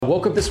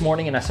woke up this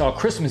morning and I saw a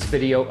Christmas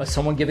video of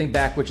someone giving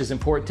back, which is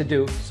important to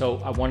do, so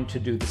I wanted to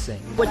do the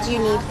same. What do you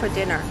need for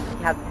dinner? You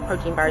have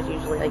protein bars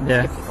usually, like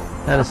biscuit people.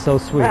 That is so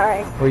sweet. All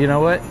right. Well, you know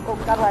what? Oh,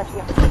 God bless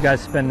you. You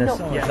guys spend this.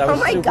 No. Yeah, that was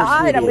oh my super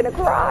God, sweet. I'm gonna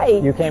cry.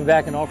 You came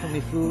back and offered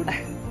me food.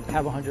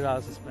 Have $100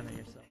 to spend on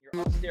yourself.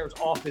 Your upstairs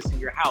office in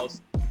your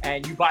house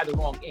and you buy the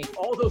wrong ink.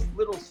 All those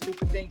little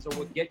stupid things are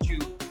what get you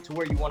to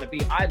where you want to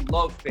be. I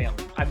love failing.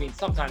 I mean,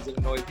 sometimes it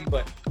annoys me,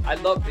 but I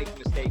love making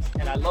mistakes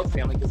and I love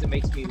failing because it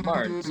makes me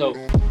learn. So.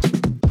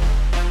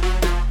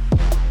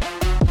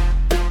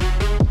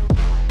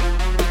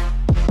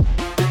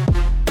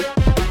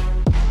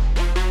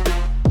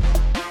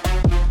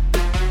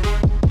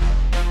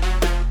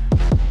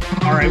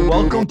 All right,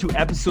 welcome to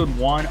episode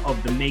 1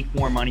 of the Make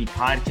More Money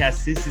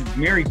podcast. This is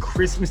Merry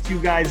Christmas to you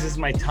guys. This is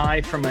my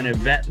tie from an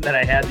event that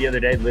I had the other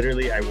day.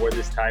 Literally, I wore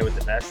this tie with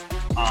the vest.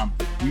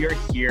 We are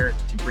here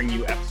to bring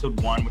you episode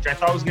 1, which I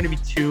thought was going to be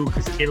 2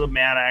 because Caleb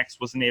Maddox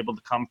wasn't able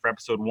to come for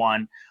episode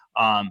 1.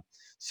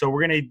 So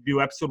we're going to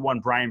do episode 1,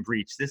 Brian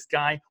Breach. This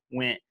guy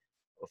went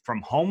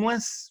from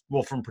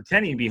from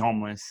pretending to be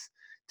homeless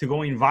to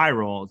going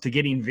viral to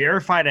getting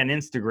verified on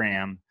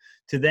Instagram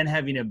to then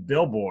having a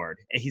billboard.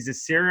 And he's a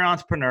serial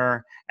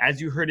entrepreneur. As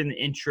you heard in the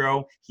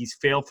intro, he's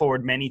failed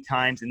forward many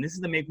times. And this is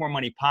the Make More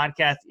Money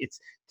podcast. It's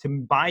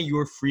to buy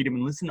your freedom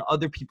and listen to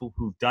other people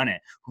who've done it,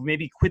 who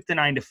maybe quit the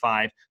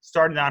 9-to-5,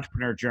 started the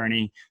entrepreneur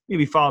journey,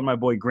 maybe followed my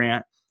boy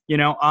Grant.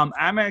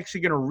 I'm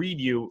actually going to read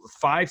you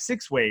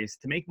 5-6 ways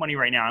to make money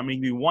right now. I'm going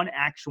to give you one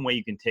action way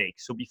you can take.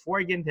 So before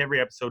I get into every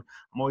episode,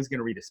 I'm always going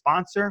to read a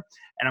sponsor,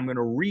 and I'm going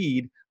to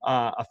read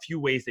a few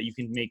ways that you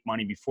can make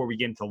money before we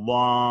get into the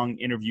long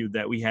interview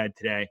that we had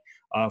today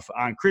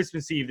on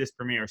Christmas Eve. This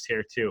premieres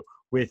here too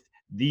with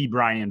the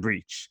Brian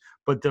Breach.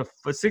 But the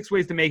 6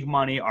 ways to make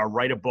money are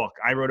write a book.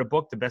 I wrote a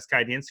book, The Best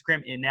Guide to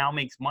Instagram. It now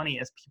makes money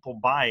as people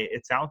buy it.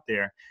 It's out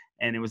there.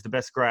 And it was the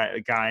best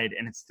guide,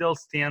 and it still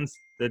stands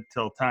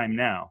till time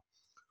now.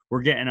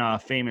 We're getting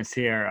famous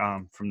here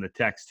from the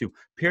text too.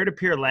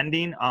 Peer-to-peer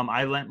lending.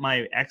 I lent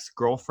my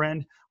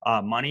ex-girlfriend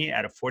money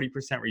at a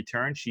 40%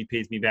 return. She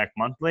pays me back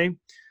monthly.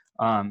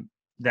 I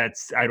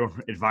don't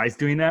advise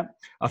doing that.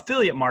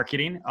 Affiliate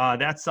marketing.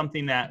 That's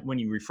something that when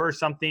you refer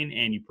something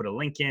and you put a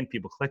link in,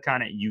 people click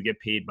on it, you get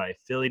paid by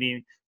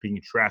affiliating,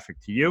 bringing traffic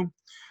to you.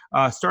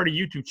 Start a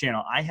YouTube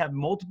channel. I have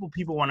multiple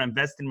people want to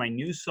invest in my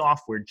new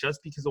software just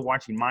because of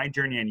watching my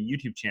journey on a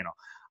YouTube channel.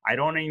 I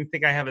don't even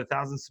think I have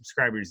 1,000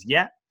 subscribers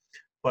yet,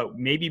 but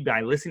maybe by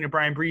listening to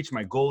Brian Breach,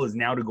 my goal is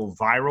now to go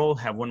viral,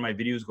 have one of my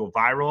videos go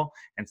viral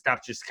and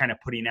stop just kind of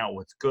putting out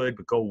what's good,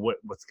 but go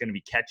what's going to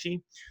be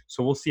catchy.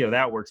 So we'll see how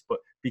that works. But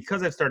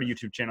because I've started a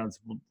YouTube channel, it's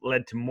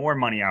led to more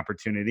money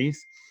opportunities.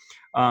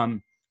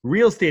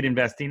 Real estate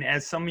investing.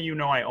 As some of you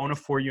know, I own a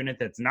 4-unit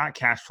that's not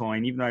cash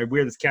flowing. Even though I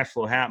wear this cash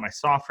flow hat, my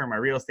software, my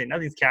real estate,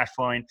 nothing's cash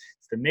flowing.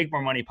 It's the Make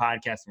More Money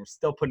podcast, and we're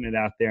still putting it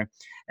out there.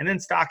 And then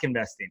stock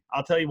investing.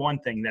 I'll tell you one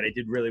thing that I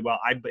did really well.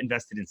 I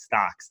invested in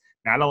stocks.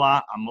 Not a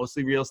lot. I'm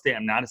mostly real estate.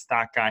 I'm not a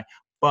stock guy.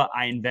 But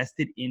I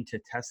invested into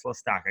Tesla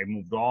stock. I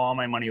moved all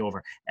my money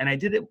over. And I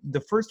did it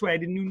the first way. I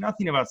didn't know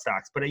nothing about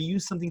stocks, but I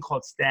used something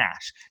called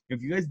Stash.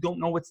 If you guys don't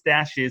know what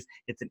Stash is,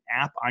 it's an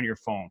app on your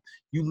phone.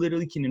 You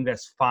literally can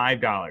invest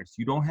 $5.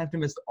 You don't have to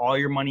invest all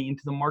your money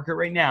into the market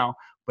right now,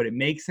 but it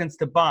makes sense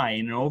to buy.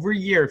 And over a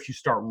year, if you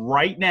start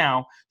right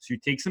now, so you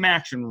take some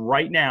action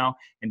right now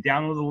and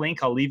download the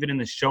link, I'll leave it in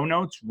the show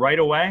notes right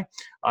away.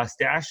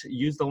 Stash,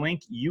 use the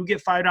link. You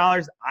get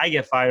 $5, I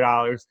get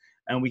 $5.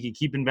 And we can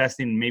keep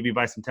investing and maybe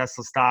buy some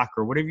Tesla stock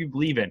or whatever you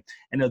believe in.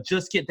 And they'll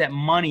just get that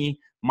money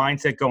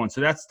mindset going.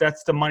 So that's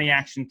the money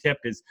action tip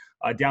is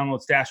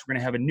download Stash. We're going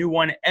to have a new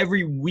one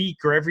every week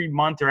or every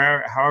month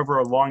or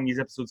however long these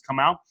episodes come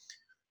out.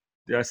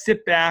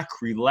 Sit back,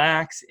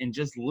 relax, and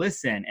just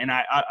listen. And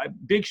I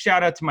big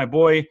shout out to my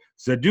boy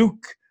Zaduk,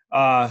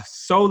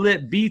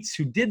 Solit Beats,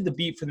 who did the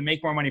beat for the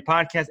Make More Money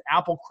podcast.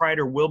 Apple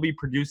Kreider will be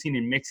producing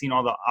and mixing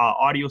all the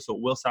audio, so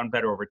it will sound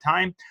better over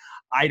time.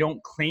 I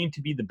don't claim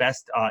to be the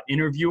best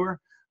interviewer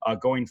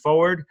going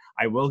forward.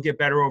 I will get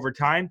better over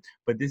time,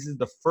 but this is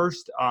the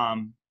first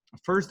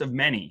of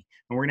many.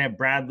 And we're going to have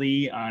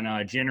Bradley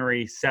on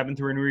January 7th.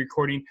 We're going to be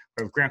recording.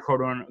 We have Grant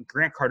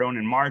Cardone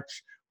in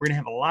March. We're going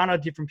to have a lot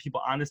of different people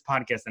on this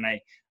podcast, and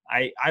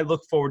I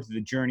look forward to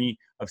the journey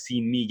of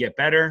seeing me get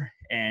better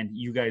and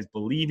you guys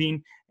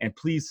believing. And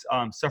please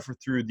suffer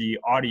through the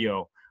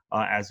audio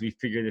as we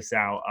figure this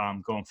out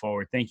going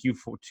forward. Thank you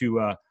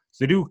to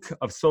Zaduk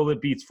of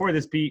Solid Beats for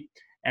this beat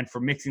and for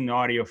mixing the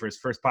audio for his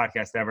first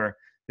podcast ever.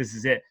 This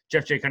is it.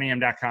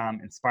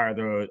 JeffJCunningham.com. Inspire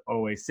the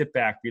always. Sit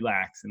back,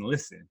 relax, and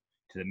listen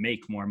to the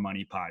Make More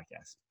Money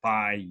podcast.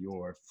 Buy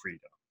your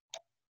freedom.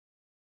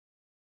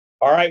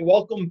 All right,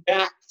 welcome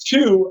back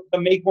to the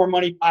Make More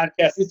Money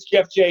podcast. It's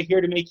Jeff J here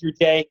to make your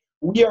day.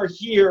 We are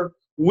here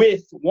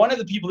with one of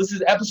the people. This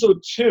is episode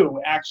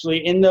 2,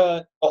 actually. In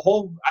the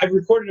whole, I've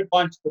recorded a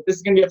bunch, but this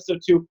is going to be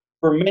episode 2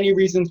 for many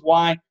reasons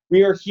why.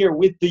 We are here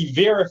with the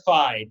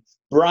verified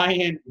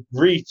Brian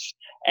Breach.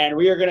 and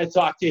we are going to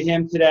talk to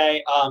him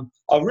today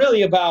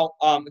really about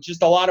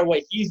just a lot of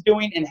what he's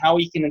doing and how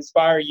he can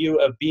inspire you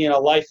of being a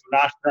life of an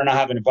entrepreneur, not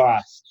having a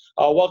boss.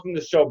 Welcome to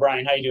the show,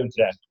 Brian. How you doing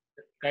today?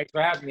 Thanks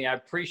for having me. I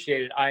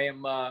appreciate it. I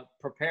am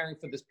preparing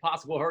for this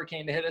possible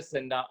hurricane to hit us,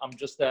 and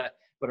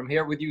but I'm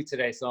here with you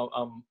today, so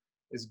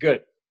it's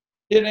good.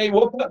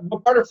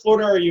 What part of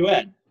Florida are you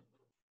in?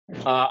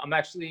 I'm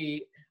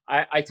actually,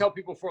 I tell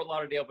people Fort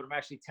Lauderdale, but I'm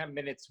actually 10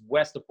 minutes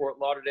west of Fort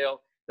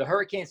Lauderdale. The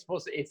hurricane's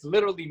it's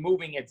literally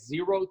moving at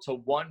 0 to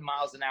 1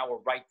 miles an hour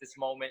right this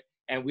moment,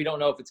 and we don't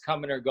know if it's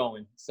coming or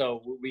going.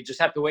 So we just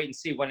have to wait and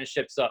see when it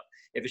shifts up.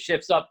 If it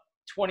shifts up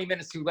 20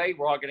 minutes too late,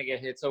 we're all going to get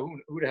hit. So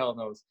who the hell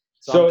knows?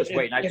 So I'm just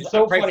waiting. I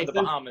pray for the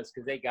Bahamas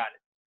because they got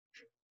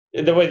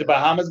it. The way the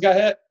Bahamas got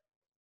hit?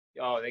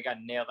 Oh, they got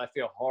nailed. I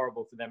feel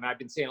horrible for them. I've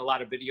been seeing a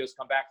lot of videos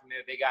come back from there.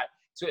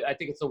 I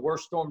think it's the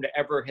worst storm to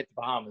ever hit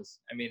the Bahamas.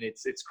 I mean,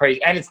 it's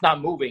crazy. And it's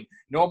not moving.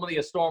 Normally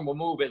a storm will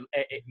move at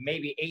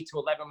maybe 8 to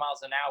 11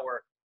 miles an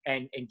hour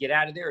and get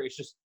out of there. It's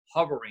just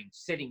hovering,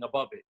 sitting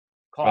above it,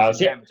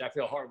 causing damage. I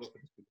feel horrible for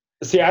these people.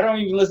 See, I don't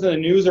even listen to the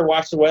news or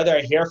watch the weather.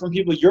 I hear from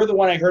people. You're the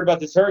one I heard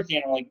about this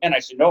hurricane. I'm like, man, I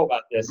should know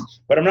about this.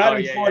 But I'm not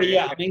in Florida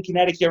yet. I'm in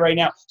Connecticut right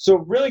now. So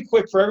really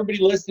quick for everybody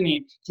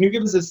listening, can you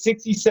give us a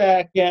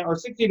 60-second or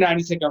 60 to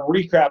 90-second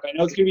recap? I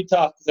know it's going to be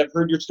tough because I've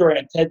heard your story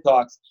on TED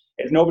Talks.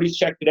 If nobody's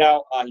checked it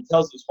out, he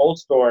tells his whole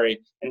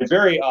story in a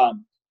very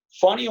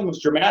funny,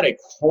 almost dramatic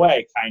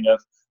way, kind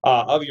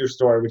of your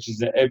story, which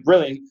is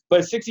brilliant. But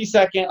a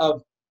 60-second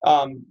of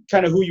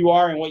kind of who you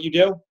are and what you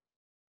do.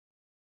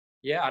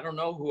 Yeah, I don't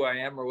know who I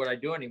am or what I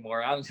do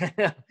anymore. I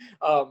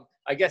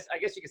guess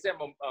you could say I'm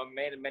a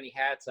man in many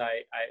hats.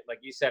 I like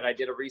you said, I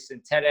did a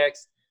recent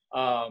TEDx.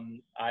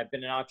 I've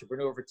been an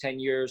entrepreneur for 10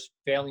 years,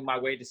 failing my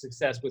way to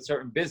success with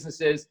certain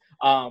businesses.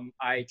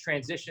 I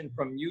transitioned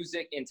from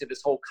music into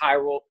this whole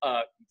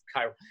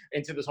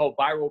into this whole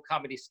viral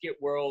comedy skit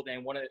world,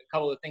 and a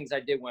couple of things I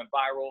did went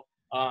viral.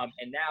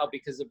 And now,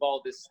 because of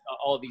all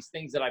these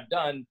things that I've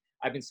done,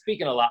 I've been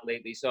speaking a lot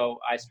lately. So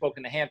I spoke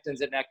in the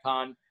Hamptons at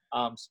NetCon.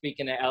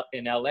 Speaking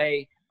in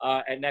LA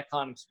at NetCon.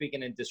 I'm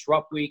speaking in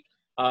Disrupt Week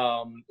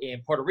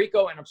in Puerto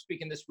Rico, and I'm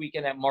speaking this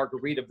weekend at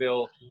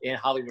Margaritaville in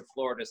Hollywood,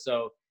 Florida.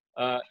 So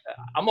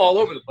I'm all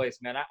over the place,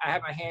 man. I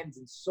have my hands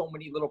in so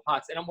many little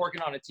pots, and I'm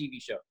working on a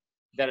TV show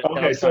that I'm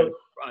trying to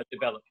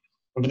develop.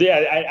 Yeah,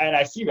 and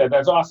I see that.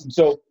 That's awesome.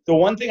 So the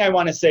one thing I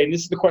want to say, and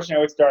this is the question I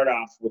always start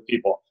off with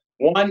people.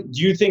 One,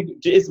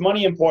 is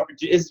money important?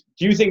 Do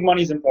you think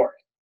money is important?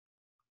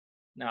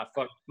 No.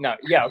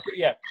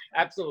 Yeah,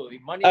 absolutely.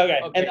 Money. Okay.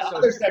 And the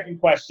other second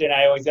question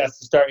I always ask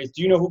to start is,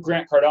 do you know who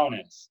Grant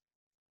Cardone is?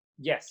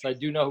 Yes, I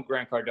do know who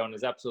Grant Cardone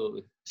is.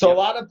 Absolutely. So a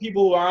lot of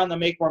people who are on the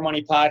Make More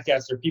Money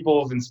podcast are people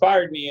who have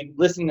inspired me and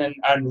listen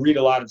and read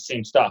a lot of the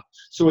same stuff.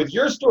 So with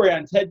your story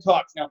on TED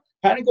Talks, now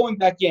kind of going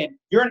back in,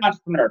 you're an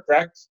entrepreneur,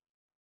 correct?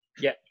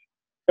 Yeah.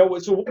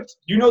 So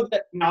you know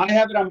that now I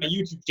have it on my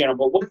YouTube channel,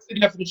 but what's the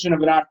definition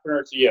of an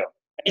entrepreneur to you?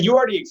 And you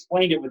already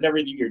explained it with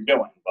everything you're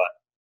doing, but.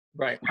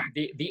 Right.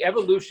 The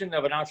evolution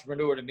of an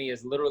entrepreneur to me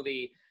is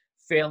literally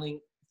failing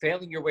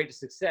your way to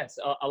success.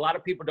 A lot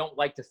of people don't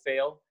like to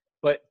fail,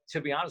 but to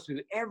be honest with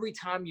you, every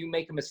time you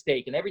make a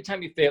mistake and every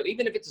time you fail,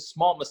 even if it's a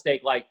small mistake,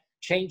 like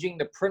changing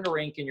the printer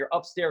ink in your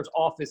upstairs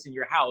office in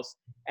your house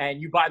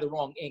and you buy the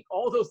wrong ink,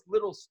 all those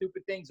little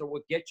stupid things are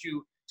what get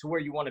you to where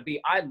you want to be.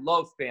 I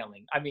love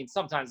failing. I mean,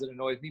 sometimes it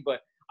annoys me,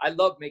 but I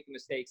love making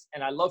mistakes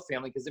and I love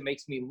failing because it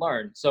makes me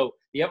learn. So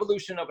the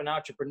evolution of an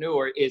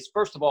entrepreneur is,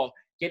 first of all,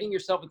 getting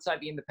yourself inside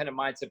the independent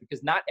mindset,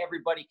 because not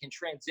everybody can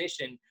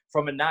transition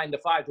from a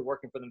 9-to-5 to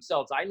working for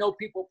themselves. I know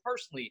people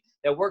personally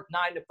that work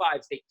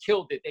 9-to-5s. They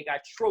killed it. They got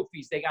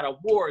trophies. They got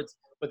awards,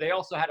 but they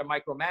also had a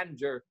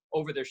micromanager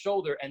over their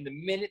shoulder. And the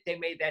minute they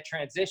made that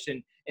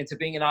transition into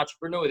being an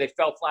entrepreneur, they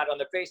fell flat on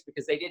their face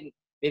because they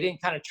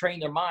didn't kind of train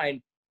their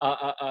mind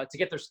to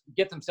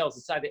get themselves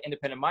inside the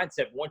independent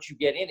mindset. Once you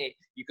get in it,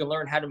 you can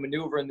learn how to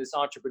maneuver in this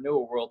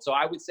entrepreneurial world. So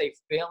I would say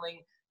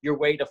failing your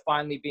way to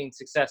finally being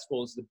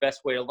successful is the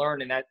best way to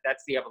learn, and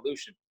that's the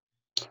evolution.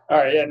 All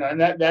right, yeah, no,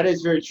 and that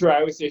is very true.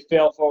 I always say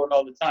fail forward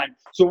all the time.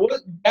 So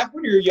back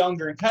when you were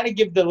younger, and kind of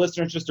give the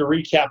listeners just a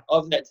recap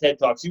of that TED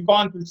Talks. You've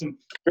gone through some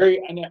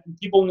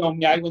people know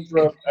me. I went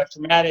through a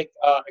traumatic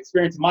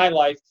experience in my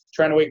life,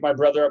 trying to wake my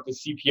brother up with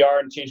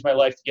CPR and change my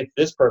life to get to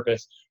this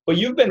purpose. But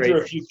you've been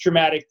through a few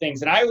traumatic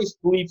things, and I always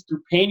believe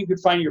through pain you could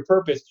find your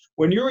purpose.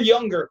 When you were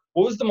younger,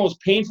 what was the most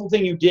painful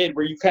thing you did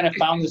where you kind of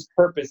found this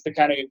purpose to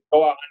kind of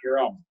go out on your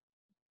own?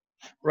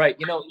 Right.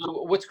 You know,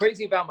 what's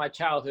crazy about my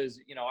childhood is,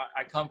 you know,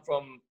 I come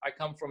from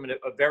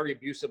a very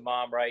abusive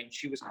mom, right? And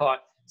she was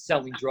caught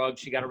selling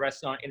drugs. She got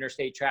arrested on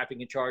interstate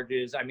trafficking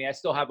charges. I mean, I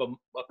still have a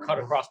cut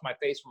across my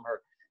face from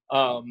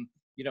her.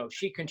 You know,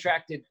 she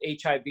contracted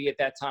HIV at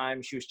that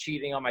time. She was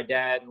cheating on my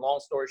dad. And long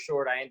story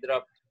short, I ended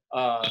up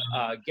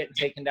getting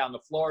taken down to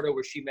Florida,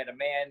 where she met a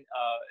man,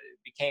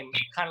 became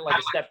kind of like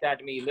a stepdad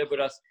to me. He lived with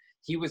us.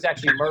 He was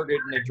actually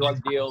murdered in a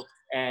drug deal.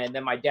 And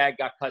then my dad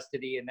got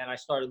custody, and then I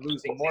started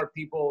losing more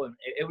people. And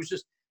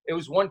it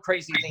was one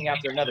crazy thing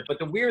after another. But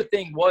the weird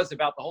thing was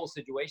about the whole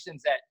situation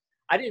is that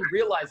I didn't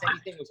realize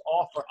anything was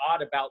off or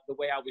odd about the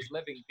way I was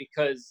living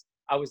because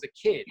I was a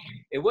kid.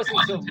 It wasn't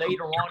until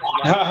later on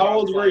in life. How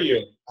old were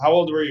you? How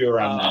old were you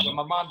around that? When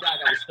my mom died,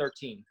 I was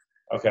 13.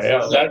 Okay,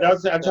 So,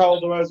 that's how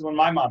old I was when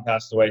my mom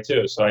passed away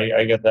too. So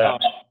I get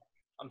that.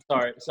 I'm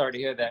sorry to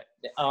hear that.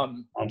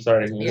 I'm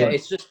sorry to hear Yeah, that.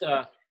 it's just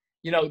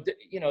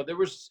there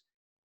was.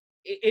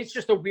 It's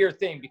just a weird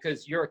thing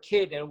because you're a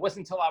kid, and it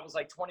wasn't until I was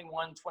like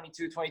 21,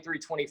 22, 23,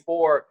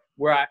 24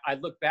 where I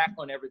look back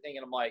on everything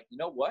and I'm like, you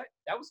know what?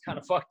 That was kind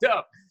of fucked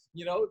up.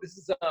 This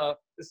is a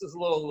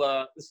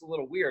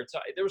little weird. So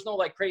there was no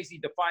like crazy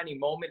defining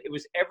moment. It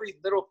was every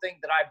little thing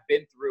that I've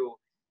been through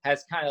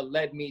has kind of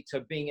led me to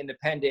being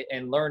independent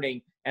and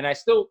learning. And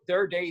there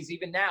are days,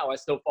 even now, I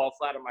still fall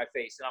flat on my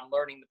face and I'm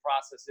learning the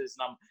processes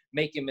and I'm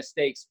making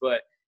mistakes.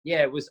 But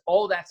yeah, it was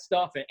all that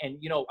stuff. And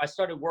I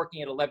started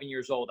working at 11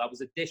 years old. I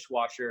was a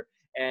dishwasher.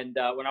 And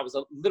when I was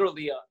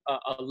literally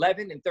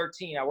 11 and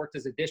 13, I worked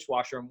as a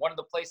dishwasher. And one of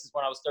the places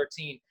when I was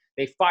 13,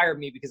 they fired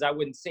me because I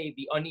wouldn't save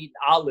the uneaten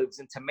olives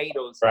and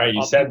tomatoes. Right,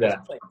 you said that.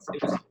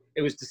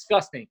 It was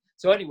disgusting.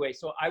 So anyway,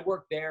 so I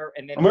worked there.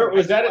 And then where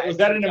was that? Was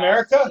that in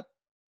America?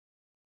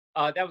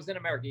 That was in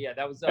America. Yeah,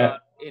 that was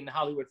in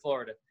Hollywood,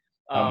 Florida,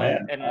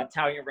 at an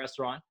Italian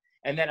restaurant.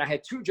 And then I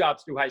had 2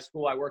 jobs through high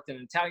school. I worked in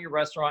an Italian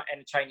restaurant and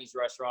a Chinese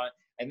restaurant.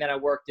 And then I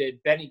worked at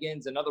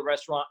Bennigan's, another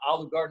restaurant,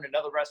 Olive Garden,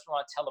 another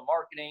restaurant,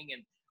 telemarketing.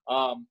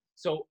 And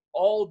so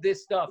all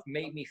this stuff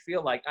made me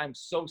feel like I'm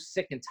so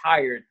sick and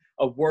tired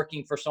of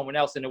working for someone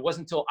else. And it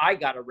wasn't until I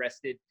got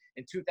arrested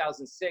in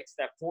 2006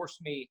 that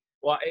forced me.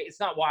 Well, it's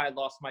not why I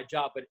lost my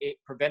job, but it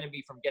prevented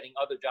me from getting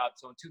other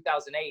jobs. So in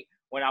 2008,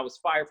 when I was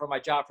fired from my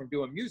job from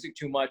doing music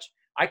too much,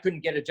 I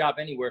couldn't get a job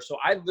anywhere. So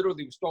I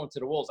literally was thrown to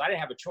the wolves. I didn't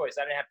have a choice.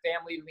 I didn't have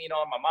family to lean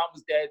on. My mom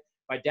was dead.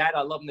 My dad,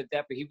 I love him to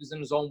death, but he was in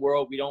his own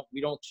world. We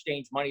don't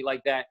exchange money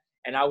like that.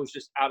 And I was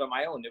just out on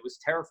my own. It was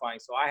terrifying.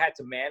 So I had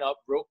to man up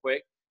real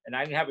quick. And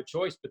I didn't have a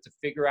choice but to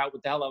figure out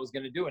what the hell I was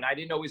going to do. And I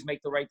didn't always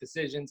make the right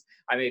decisions.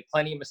 I made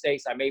plenty of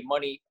mistakes. I made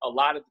money a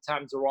lot of the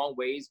times the wrong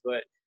ways.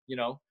 But,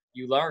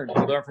 you learn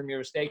from your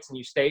mistakes and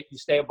you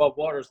stay above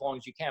water as long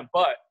as you can.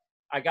 But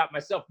I got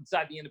myself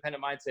inside the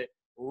independent mindset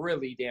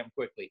really damn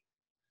quickly.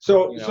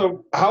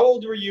 So how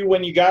old were you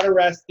when you got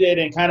arrested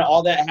and kind of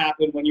all that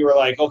happened when you were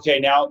like, okay,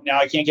 now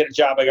I can't get a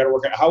job. I got to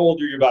work. How old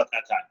were you about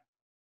that time?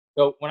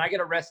 So when I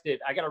got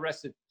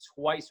arrested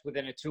twice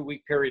within a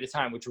 2-week period of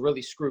time, which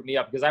really screwed me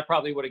up because I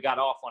probably would have got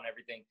off on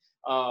everything.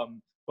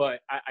 But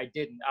I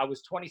didn't. I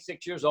was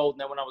 26 years old.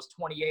 And then when I was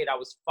 28, I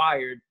was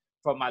fired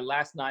from my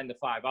last 9 to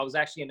 5. I was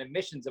actually an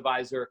admissions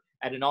advisor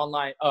at an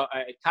online,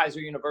 at Kaiser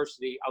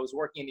University. I was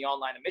working in the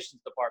online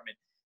admissions department.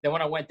 Then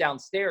when I went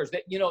downstairs,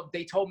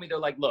 they told me, they're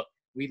like, look,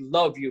 we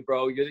love you,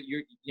 bro.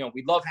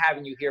 We love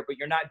having you here, but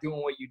you're not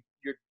doing what you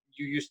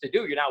used to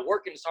do. You're not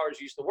working as hard as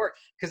you used to work.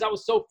 Because I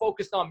was so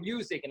focused on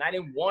music and I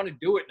didn't want to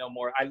do it no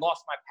more. I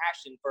lost my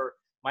passion for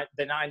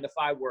the 9 to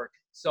 5 work.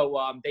 So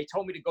they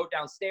told me to go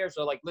downstairs.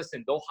 They're like,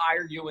 listen, they'll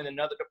hire you in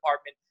another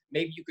department.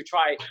 Maybe you could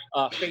try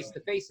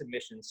face-to-face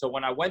admissions. So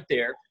when I went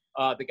there,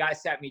 the guy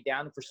sat me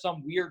down, and for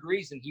some weird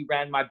reason, he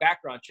ran my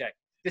background check.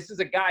 This is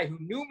a guy who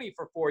knew me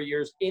for 4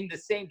 years in the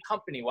same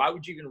company. Why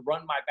would you even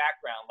run my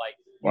background? Like,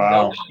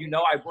 wow.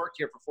 I worked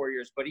here for 4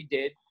 years, but he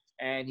did,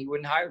 and he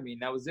wouldn't hire me,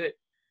 and that was it.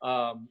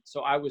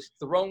 So I was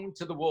thrown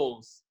to the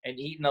wolves and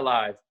eaten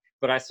alive,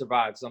 but I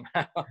survived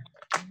somehow.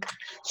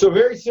 So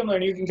very similar,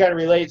 and you can kind of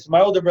relate. So my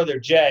older brother,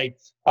 Jay,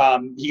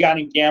 he got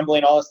in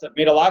gambling, all this stuff,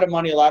 made a lot of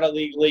money, a lot of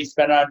legally,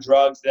 spent on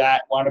drugs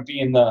that wound up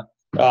getting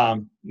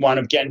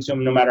to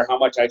him no matter how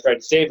much I tried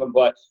to save him.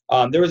 But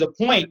there was a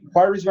point,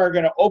 part of the reason why we're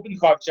going to open the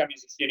Coffee Shop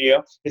Music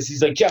Studio is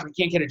he's like, Jeff, I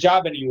can't get a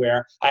job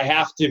anywhere. I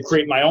have to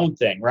create my own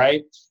thing,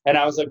 right? And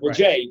I was like, well, right.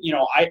 Jay,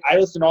 I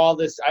listen to all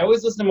this. I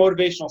always listen to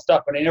motivational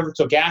stuff, but I never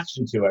took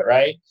action to it,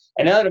 right?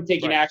 And now that I'm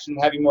taking action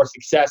and having more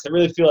success, I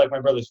really feel like my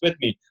brother's with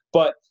me.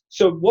 But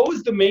so what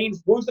was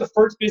the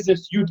first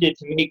business you did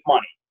to make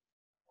money?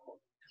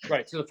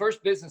 Right. So the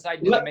first business I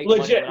did to make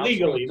legit, money.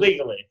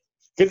 legally.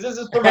 Because this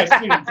is for my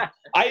students.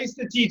 I used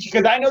to teach,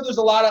 because I know there's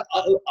a lot of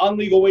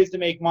unlegal ways to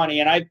make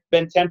money, and I've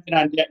been tempted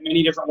on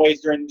many different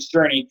ways during this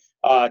journey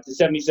to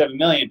 77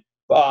 million.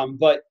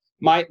 But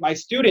my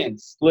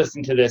students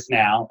listen to this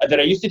now that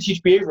I used to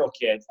teach behavioral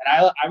kids,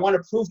 and I want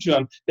to prove to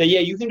them that,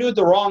 yeah, you can do it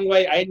the wrong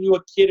way. I knew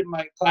a kid in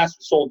my class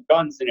who sold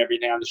guns and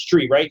everything on the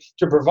street, right,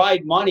 to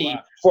provide money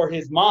for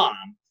his mom.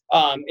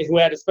 Who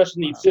had a special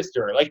needs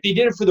sister. Like, they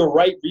did it for the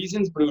right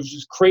reasons, but it was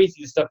just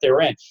crazy the stuff they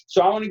were in.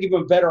 So I want to give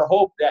them better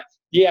hope that,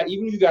 yeah,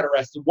 even if you got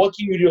arrested, what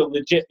can you do to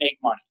legit make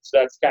money? So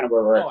that's kind of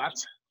where we're at.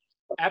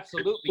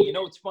 Absolutely.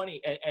 It's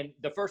funny. And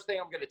the first thing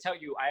I'm going to tell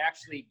you, I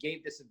actually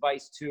gave this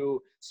advice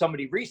to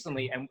somebody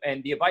recently.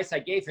 And the advice I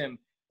gave him,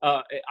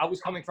 I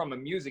was coming from a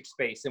music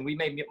space, and we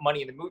made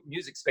money in the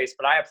music space,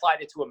 but I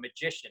applied it to a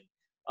magician.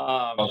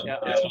 I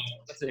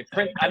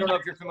don't know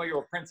if you're familiar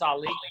with Prince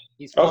Ali.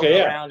 He's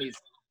floating around.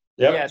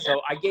 Yep. Yeah,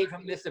 so I gave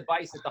him this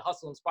advice at the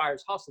Hustle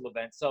Inspires Hustle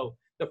event. So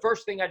the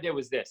first thing I did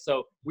was this.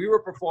 So we were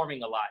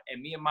performing a lot,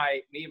 and me and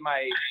my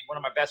one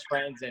of my best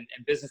friends and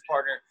business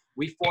partner,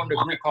 we formed a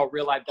group called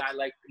Real Life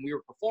Dialect, and we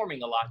were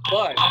performing a lot.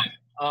 But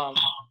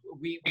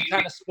we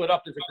kind of split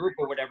up as a group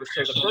or whatever.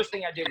 So the first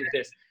thing I did was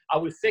this. I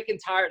was sick and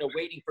tired of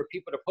waiting for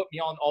people to put me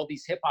on all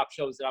these hip hop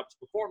shows that I was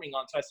performing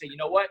on. So I said, you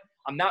know what?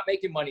 I'm not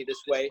making money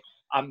this way.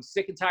 I'm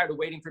sick and tired of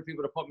waiting for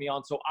people to put me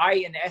on. So I,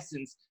 in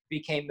essence,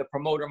 became the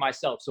promoter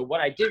myself. So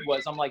what I did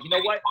was, I'm like, you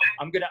know what?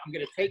 I'm gonna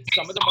take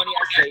some of the money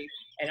I saved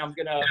and I'm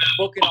gonna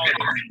book an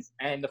artist.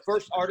 And the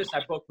first artist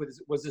I booked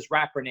was this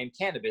rapper named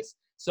Cannabis.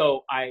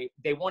 So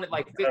they wanted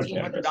like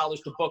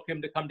 $1,500 to book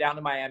him to come down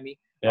to Miami.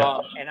 Yeah.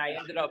 And I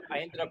ended up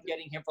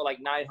getting him for like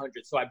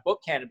 $900. So I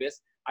booked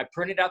Cannabis. I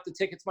printed out the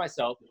tickets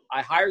myself.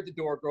 I hired the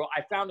door girl.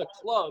 I found a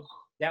club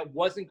that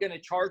wasn't going to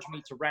charge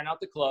me to rent out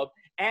the club,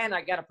 and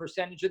I got a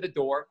percentage of the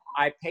door.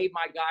 I paid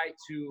my guy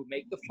to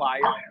make the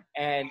flyer,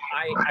 and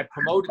I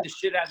promoted the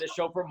shit out of the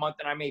show for a month,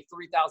 and I made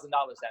 $3,000 that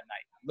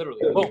night. Literally,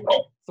 boom,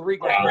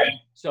 $3,000.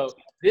 So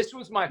this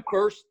was my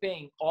first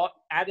thing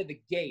out of the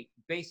gate.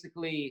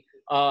 Basically,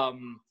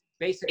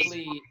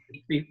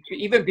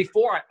 even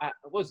before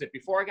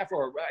before I got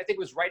fired? I think it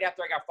was right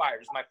after I got fired.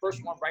 It was my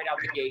first one right out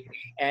the gate,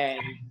 and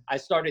I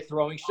started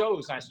throwing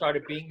shows. And I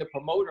started being the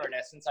promoter in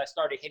essence. I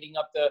started hitting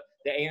up the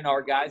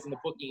A&R guys and the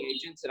booking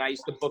agents, and I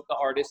used to book the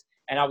artists.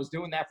 And I was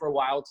doing that for a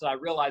while until I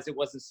realized it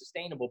wasn't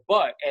sustainable.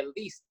 But at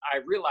least I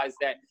realized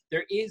that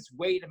there is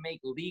way to make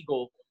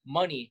legal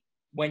money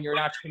when you're an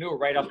entrepreneur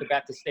right off the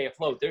bat to stay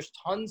afloat. There's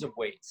tons of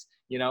ways,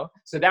 you know?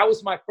 So that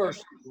was my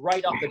first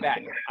right off the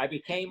bat. I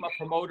became a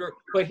promoter,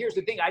 but here's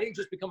the thing. I didn't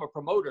just become a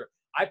promoter.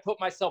 I put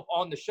myself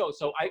on the show.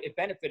 So it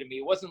benefited me.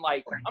 It wasn't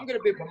like, I'm going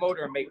to be a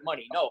promoter and make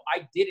money. No, I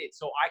did it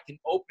so I can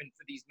open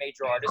for these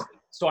major artists,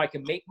 so I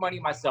can make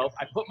money myself.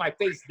 I put my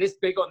face this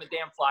big on the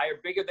damn flyer,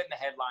 bigger than the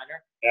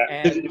headliner. Yeah,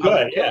 and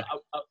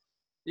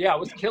I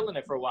was killing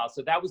it for a while.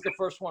 So that was the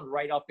first one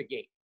right out the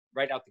gate.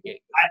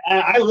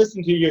 I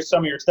listened to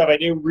some of your stuff. I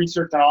do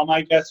research on all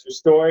my guests, your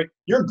story.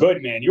 You're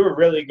good, man. You were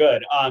really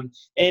good. And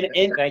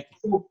Thank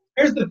you.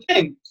 Here's the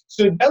thing.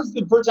 So that was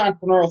the first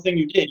entrepreneurial thing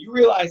you did. You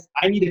realized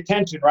I need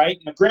attention, right?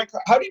 And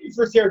how did you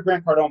first hear of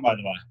Grant Cardone, by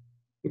the way?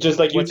 Just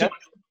like you.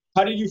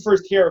 How did you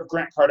first hear of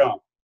Grant Cardone?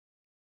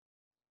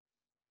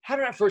 How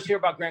did I first hear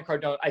about Grant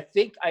Cardone? I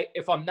think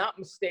if I'm not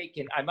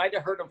mistaken, I might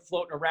have heard him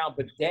floating around,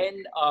 but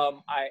then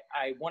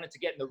I wanted to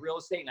get in the real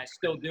estate, and I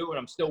still do, and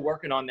I'm still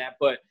working on that.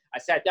 But I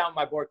sat down with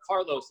my boy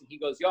Carlos, and he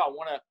goes, yo,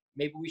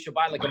 maybe we should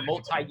buy like a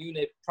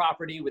multi-unit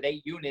property with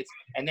 8 units.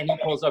 And then he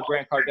pulls up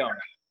Grant Cardone.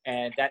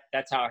 And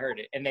that's how I heard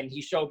it. And then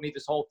he showed me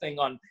this whole thing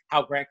on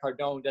how Grant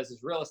Cardone does his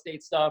real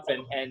estate stuff.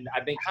 And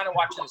I've been kind of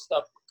watching this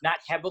stuff, not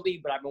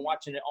heavily, but I've been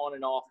watching it on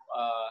and off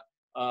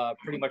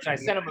pretty much. I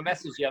sent him a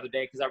message the other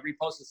day because I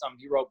reposted something.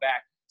 He wrote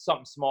back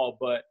something small,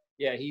 but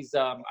yeah,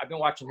 I've been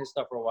watching his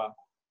stuff for a while.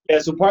 Yeah,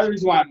 so part of the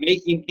reason why I'm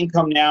making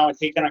income now and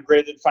taking on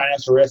greater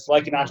financial risk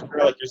like an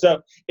entrepreneur like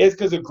yourself is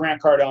because of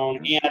Grant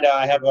Cardone, and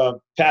I have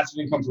a passive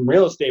income from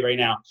real estate right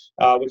now,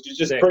 which is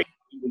just crazy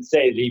to even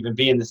say to even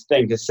be in this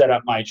thing to set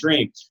up my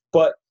dream.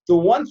 But the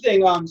one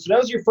thing, so that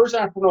was your first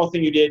entrepreneurial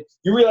thing you did.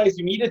 You realized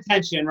you need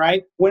attention,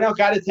 right? Went out,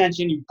 got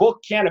attention. You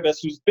booked Cannabis,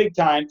 who's big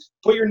time,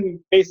 put your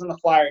face on the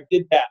flyer,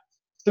 did that.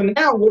 So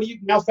now,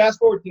 fast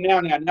forward to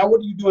now,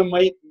 what are you doing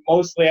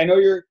mostly? I know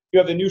you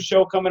have a new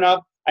show coming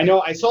up. I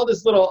know I saw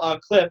this little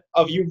clip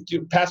of you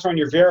pass around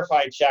your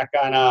verified check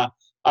on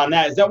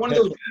that. Is that one of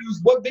those videos?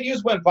 What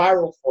videos went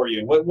viral for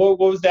you? What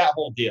was that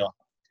whole deal?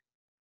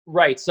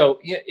 Right. So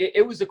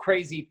it was a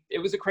crazy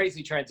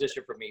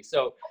transition for me.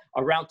 So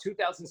around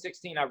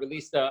 2016, I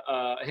released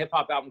a hip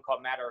hop album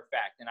called Matter of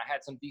Fact, and I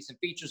had some decent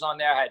features on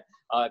there. I had,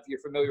 if you're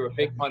familiar with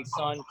Big Pun's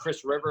son,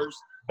 Chris Rivers,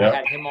 I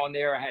had him on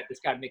there. I had this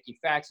guy Mickey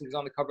Fax, who was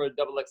on the cover of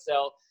Double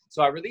XL.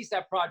 So I released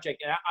that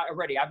project, and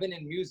I've been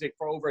in music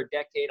for over a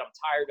decade. I'm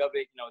tired of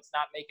it. It's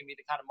not making me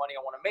the kind of money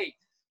I want to make.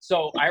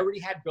 So I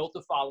already had built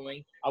a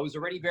following. I was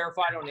already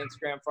verified on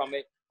Instagram from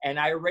it. And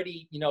I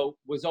already,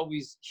 was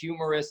always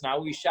humorous, and I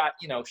always shot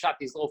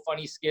these little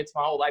funny skits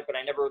my whole life, but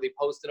I never really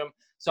posted them.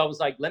 So I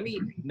was like, let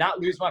me not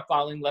lose my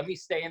following. Let me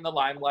stay in the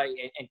limelight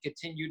and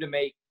continue to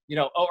make,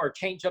 or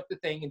change up the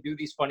thing and do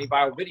these funny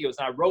viral videos.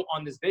 And I wrote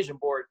on this vision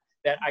board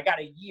that I got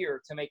a year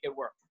to make it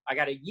work. I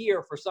got a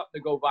year for something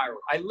to go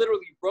viral. I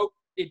literally wrote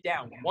it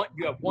down.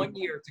 You have 1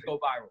 year to go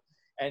viral.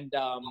 And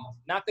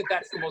not that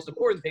that's the most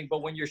important thing,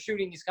 but when you're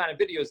shooting these kind of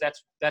videos,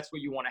 that's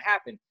what you want to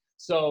happen.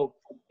 So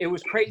it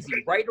was crazy.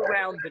 Right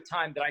around the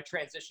time that I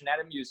transitioned out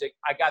of music,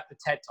 I got the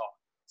TED Talk.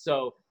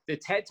 So the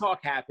TED Talk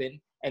happened,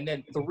 and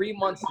then 3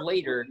 months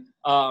later,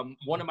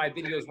 one of my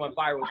videos went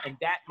viral, and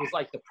that was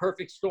like the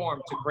perfect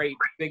storm to create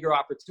bigger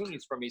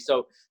opportunities for me.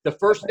 So the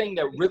first thing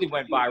that really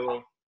went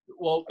viral,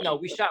 well, no,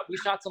 we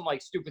shot some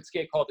like stupid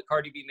skit called the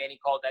Cardi B Manny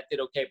Call. That did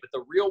okay, but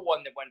the real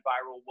one that went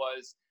viral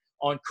was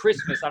on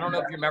Christmas. I don't know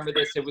if you remember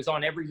this. It was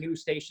on every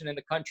news station in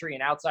the country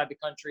and outside the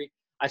country.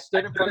 I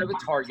stood in front of a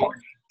Target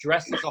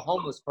dressed as a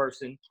homeless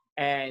person,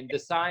 and the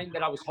sign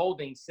that I was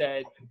holding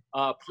said,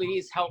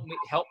 "Please help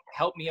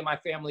me and my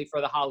family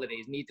for the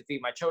holidays. Need to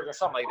feed my children," or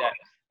something like that.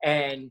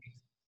 And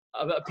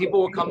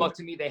people would come up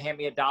to me, they hand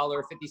me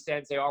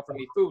 $1.50, they offer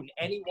me food, and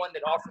anyone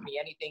that offered me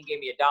anything, gave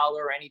me $1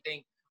 or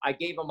anything, I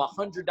gave them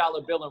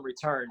 $100 bill in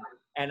return,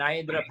 and I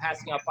ended up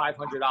passing out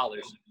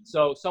 $500.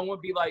 So someone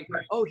would be like,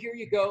 "Oh, here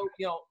you go,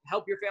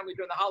 help your family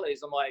during the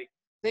holidays." I'm like,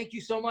 "Thank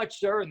you so much,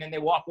 sir." And then they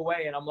walk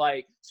away, and I'm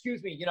like,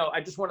 "Excuse me, I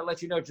just want to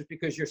let you know, just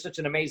because you're such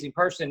an amazing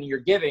person and you're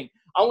giving,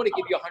 I want to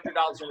give you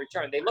 $100 in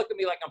return." They look at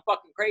me like I'm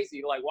fucking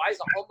crazy. Like, why is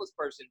a homeless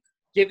person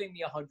giving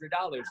me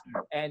 $100?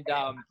 And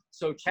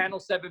so Channel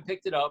 7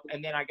 picked it up,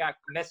 and then I got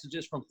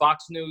messages from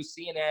Fox News,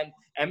 CNN,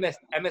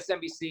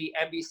 MSNBC,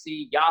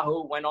 NBC,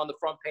 Yahoo went on the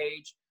front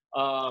page,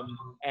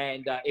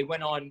 and it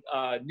went on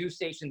news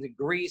stations in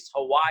Greece,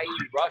 Hawaii,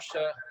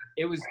 Russia.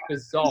 It was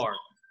bizarre.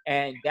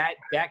 And that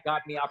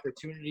got me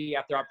opportunity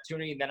after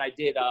opportunity. And then I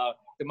did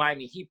the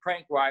Miami Heat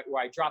prank where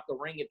I dropped the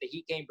ring at the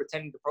Heat game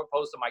pretending to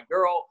propose to my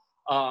girl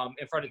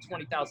in front of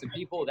 20,000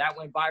 people. That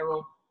went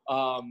viral.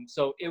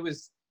 So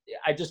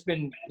I just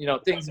been,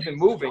 things have been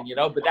moving,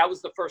 but that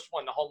was the first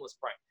one, the homeless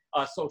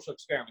prank, social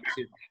experiment.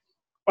 Excuse me.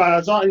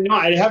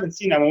 I haven't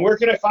seen that one. Where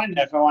could I find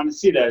that if I want to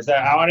see that? Is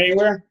that out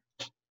anywhere?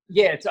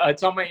 Yeah,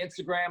 it's on my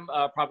Instagram,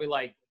 probably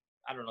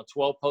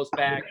 12 posts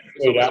back.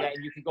 Like that.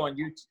 And you can go on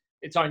YouTube.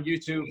 It's on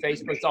YouTube,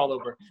 Facebook, it's all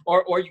over.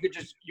 Or you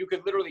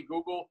could literally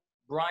Google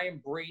Brian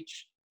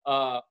Breach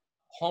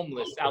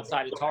homeless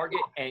outside of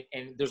Target,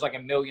 and there's like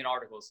 1 million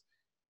articles.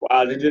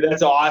 Wow,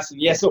 that's awesome.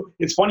 Yeah, so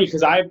it's funny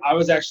because I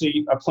was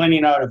actually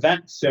planning out an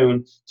event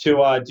soon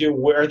to do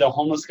Where the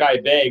Homeless Guy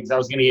Begs. I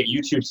was going to get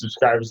YouTube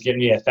subscribers, getting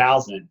me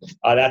 1,000.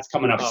 That's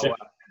coming up soon.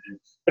 Wow.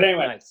 But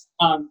anyway, nice.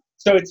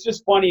 So it's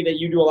just funny that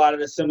you do a lot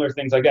of the similar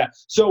things like that.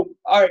 So,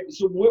 all right.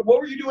 So what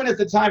were you doing at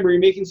the time? Were you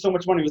making so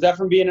much money? Was that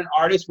from being an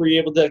artist? Were you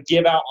able to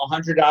give out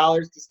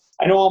 $100?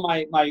 I know all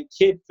my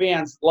kid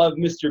fans love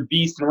Mr.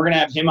 Beast, and we're going to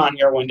have him on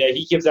here one day.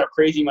 He gives out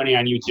crazy money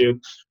on YouTube.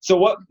 So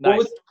what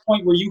was the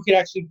point where you could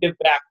actually give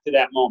back to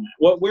that moment?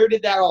 Where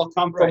did that all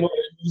come from? What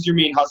was your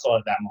main hustle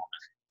at that moment?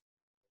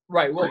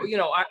 Right. Well,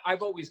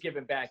 I've always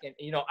given back, and,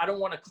 I don't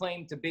want to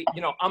claim to be,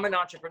 I'm an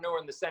entrepreneur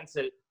in the sense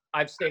that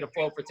I've stayed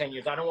afloat for 10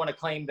 years. I don't want to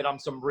claim that I'm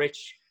some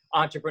rich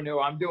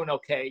entrepreneur. I'm doing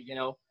okay,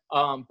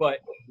 but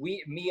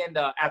me and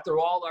after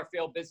all our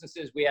failed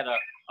businesses, we had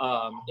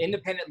a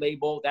independent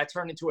label that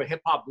turned into a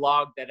hip hop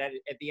blog that at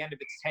the end of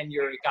its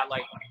tenure,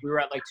 we were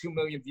at 2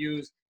 million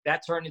views.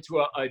 That turned into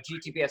a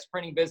GTPS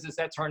printing business.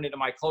 That turned into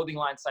my clothing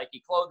line,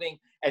 Psyche Clothing.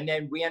 And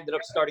then we ended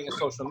up starting a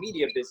social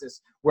media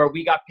business where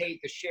we got paid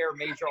to share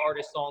major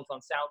artist songs on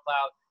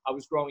SoundCloud. I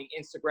was growing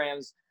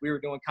Instagrams. We were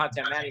doing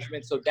content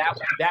management. So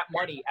that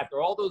money,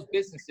 after all those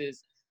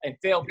businesses and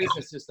failed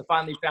businesses, to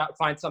finally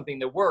find something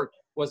that worked,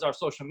 was our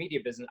social media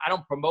business. I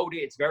don't promote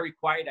it. It's very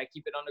quiet. I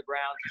keep it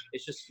underground.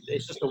 It's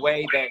just a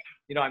way that,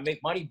 I make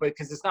money, but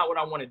because it's not what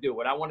I want to do.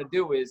 What I want to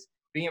do is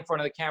be in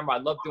front of the camera. I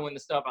love doing the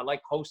stuff. I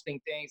like hosting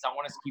things. I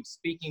want to keep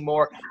speaking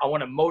more. I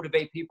want to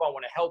motivate people. I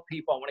want to help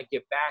people. I want to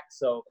give back.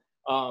 So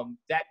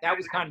that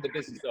was kind of the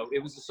business, though.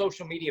 It was a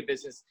social media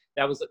business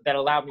that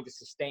allowed me to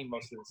sustain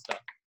most of the stuff.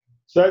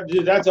 So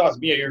that's awesome.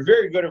 Yeah, you're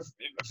very good.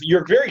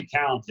 You're very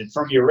talented.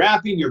 From your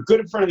rapping, you're good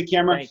in front of the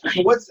camera.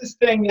 So what's this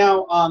thing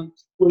now?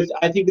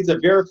 I think it's a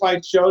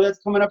verified show that's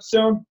coming up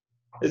soon.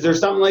 Is there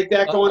something like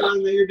that going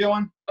on that you're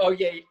doing? Oh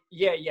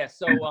yeah.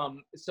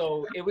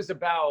 So it was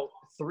about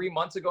 3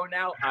 months ago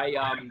now.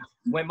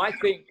 When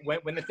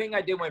the thing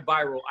I did went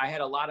viral, I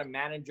had a lot of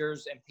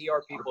managers and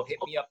PR people hit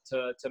me up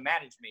to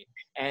manage me,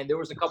 and there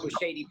was a couple of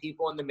shady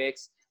people in the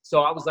mix.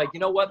 So I was like, you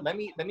know what? Let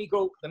me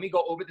go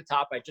over the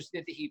top. I just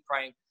did the Heat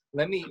prank.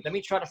 Let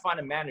me try to find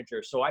a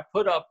manager. So I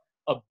put up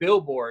a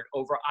billboard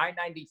over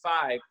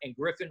I-95 and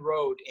Griffin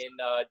Road in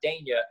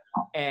Dania,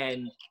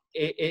 and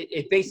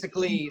it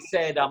basically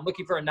said, "I'm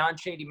looking for a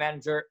non-shady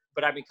manager,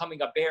 but I'm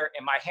becoming a bear."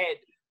 And my head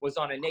was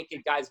on a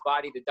naked guy's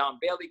body, the Don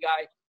Bailey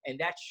guy, and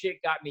that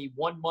shit got me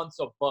 1 month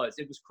of buzz.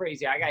 It was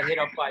crazy. I got hit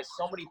up by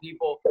so many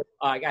people.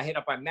 I got hit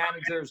up by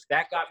managers.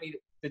 That got me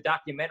the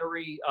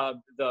documentary,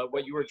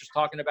 what you were just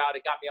talking about.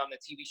 It got me on the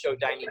TV show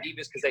Dining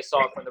Divas because they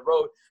saw it from the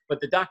road. But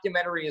the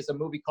documentary is a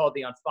movie called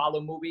The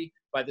Unfollow Movie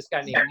by this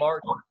guy named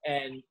Mark.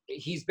 And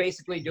he's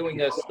basically doing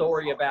a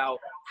story about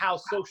how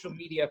social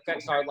media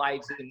affects our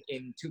lives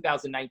in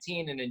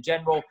 2019 and in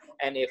general.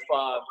 And if,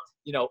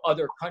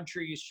 other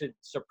countries should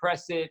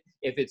suppress it,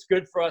 if it's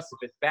good for us,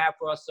 if it's bad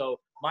for us. So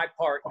my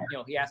part,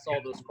 he asked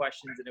all those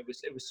questions, and it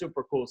was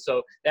super cool.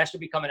 So that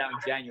should be coming out in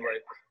January.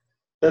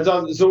 That's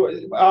awesome. So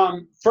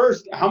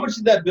first, how much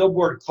did that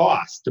billboard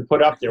cost to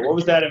put up there? What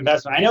was that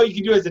investment? I know you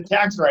can do it as a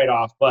tax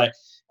write-off, but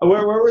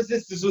where was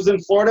this? This was in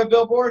Florida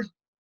billboard?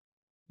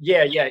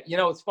 Yeah.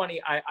 It's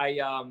funny.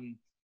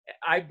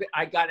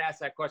 I got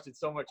asked that question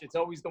so much. It's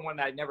always the one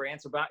that I never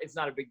answer about. It's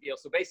not a big deal.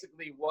 So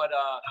basically what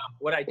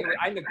I did,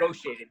 I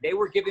negotiated. They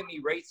were giving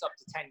me rates up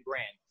to 10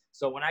 grand.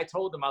 So when I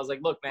told them, I was like,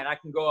 look, man, I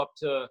can go up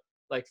to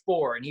like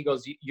 4. And he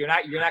goes, you're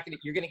going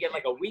to get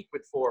like a week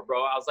with 4,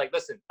 bro. I was like,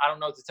 listen, I don't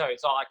know what to tell you.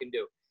 It's all I can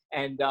do.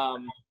 And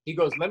he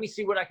goes, let me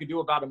see what I could do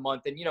about a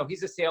month. And, you know,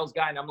 he's a sales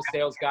guy and I'm a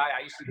sales guy.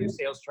 I used to do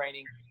sales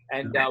training,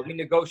 and we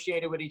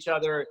negotiated with each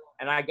other,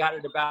 and I got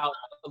it about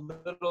a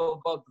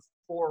little above the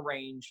 4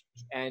 range.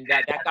 And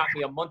that got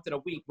me a month and a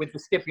week, with the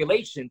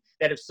stipulation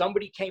that if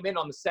somebody came in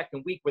on the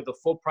second week with the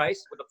full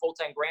price, with the full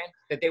 10 grand,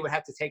 that they would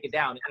have to take it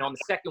down. And on the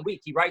second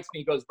week, he writes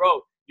me, he goes,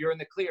 bro, you're in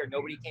the clear.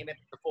 Nobody came in at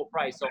the full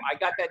price. So I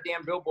got that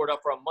damn billboard up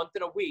for a month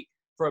and a week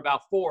for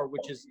about 4,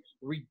 which is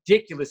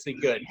ridiculously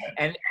good.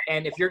 And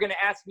if you're going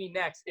to ask me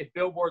next if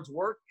billboards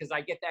work, because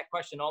I get that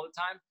question all the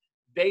time,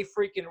 they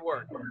freaking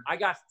work. I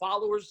got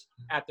followers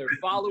after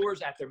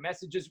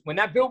messages. When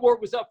that billboard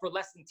was up for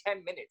less than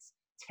 10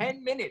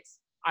 minutes,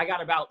 I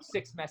got about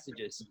 6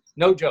 messages.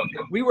 No joke.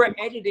 We were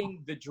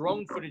editing the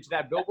drone footage of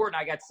that billboard,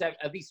 and I got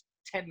at least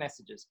 10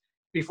 messages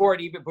before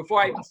I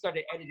even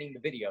started editing the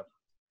video.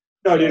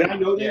 No, dude, I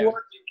know they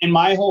work. And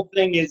my whole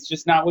thing is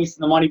just not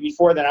wasting the money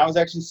before that. I was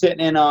actually sitting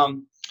in, I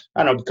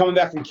don't know, coming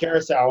back from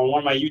Carousel on one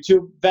of my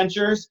YouTube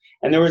ventures,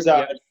 and there was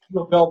a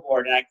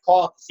billboard, and I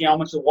called to see how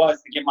much it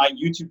was to get my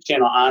YouTube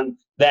channel on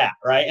that,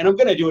 right? And I'm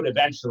going to do it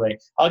eventually.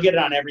 I'll get it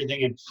on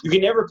everything, and you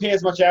can never pay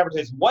as much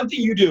advertising. One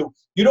thing you do,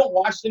 you don't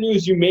watch the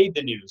news, you made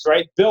the news,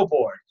 right?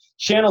 Billboard,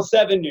 Channel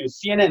 7 News,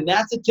 CNN.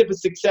 That's a tip of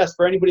success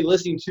for anybody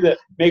listening to the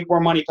Make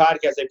More Money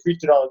podcast. I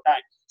preach it all the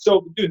time.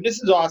 So, dude,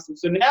 this is awesome.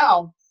 So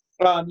now,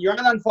 you're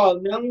on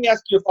unfollow. Now let me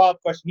ask you a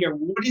follow-up question here.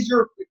 What is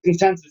your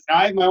consensus? Now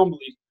I have my own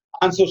belief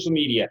on social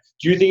media.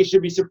 Do you think it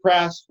should be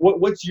suppressed?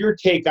 What's your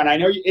take on it? I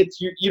know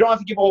you don't have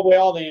to give away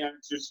all the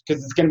answers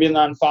because it's going to be in the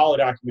Unfollow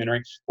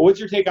documentary. But what's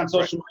your take on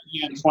social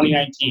media in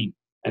 2019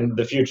 and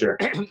the future?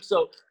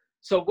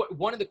 So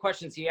one of the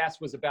questions he asked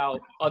was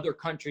about other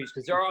countries,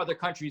 because there are other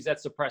countries that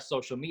suppress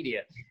social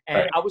media.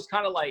 And I was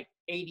kind of like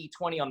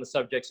 80-20 on the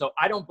subject. So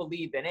I don't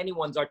believe that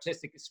anyone's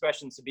artistic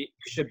expression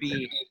should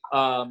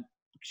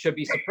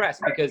be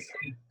suppressed, because,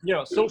 you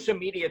know, social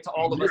media to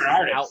all of us is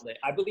an outlet.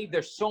 I believe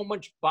there's so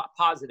much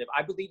positive.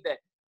 I believe that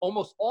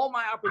almost all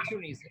my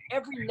opportunities,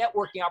 every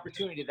networking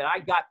opportunity that I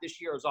got this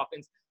year is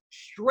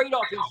straight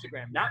off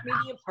Instagram, not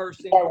meeting in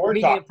person,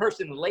 meeting in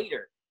person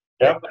later.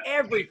 Yep.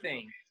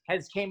 Everything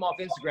has came off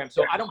Instagram.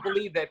 So I don't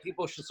believe that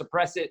people should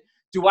suppress it.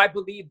 Do I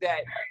believe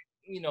that,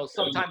 you know,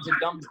 sometimes it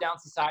dumbs down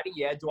society?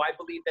 Yeah. Do I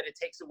believe that it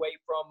takes away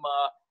from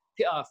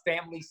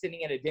family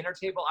sitting at a dinner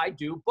table? I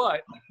do,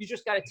 but you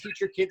just got to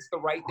teach your kids the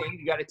right thing.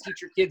 You got to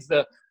teach your kids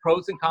the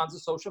pros and cons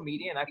of social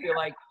media. And I feel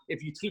like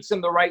if you teach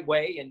them the right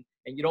way and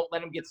you don't let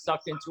them get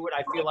sucked into it,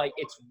 I feel like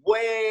it's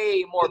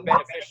way more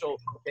beneficial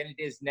than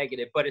it is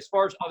negative. But as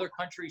far as other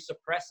countries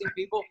suppressing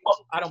people,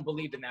 I don't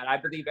believe in that. I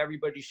believe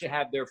everybody should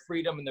have their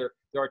freedom and their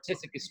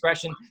artistic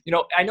expression. You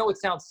know, I know it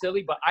sounds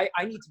silly, but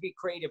I need to be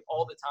creative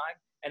all the time.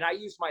 And I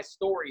use my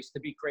stories to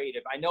be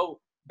creative. I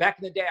know back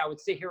in the day, I would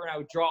sit here and I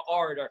would draw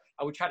art, or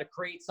I would try to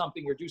create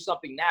something or do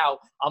something. Now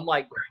I'm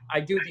like,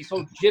 I do these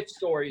whole GIF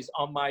stories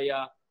on my,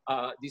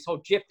 these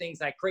whole GIF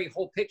things. I create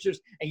whole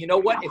pictures, and you know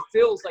what? It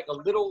feels like a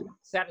little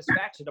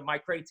satisfaction of my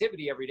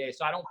creativity every day.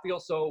 So I don't feel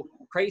so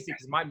crazy,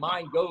 because my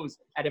mind goes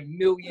at a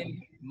million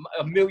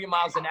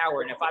miles an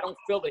hour. And if I don't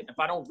feel it, if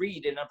I don't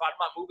read, and if I'm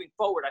not moving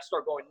forward, I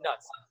start going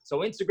nuts. So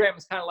Instagram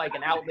is kind of like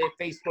an outlet,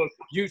 Facebook,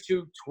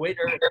 YouTube,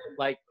 Twitter,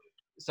 like.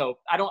 So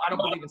I don't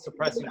believe in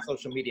suppressing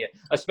social media,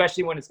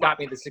 especially when it's got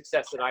me the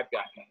success that I've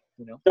got.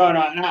 You know? No,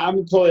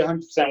 I'm totally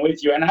 100%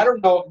 with you. And I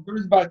don't know, it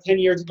was about 10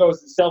 years ago,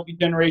 it's the selfie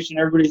generation.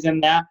 Everybody's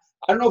in that.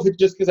 I don't know if it's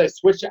just because I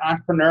switched to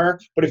entrepreneur,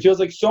 but it feels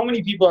like so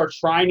many people are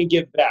trying to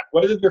give back,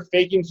 whether they're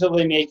faking until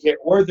they make it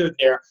or they're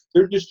there.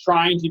 They're just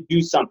trying to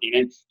do something.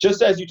 And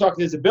just as you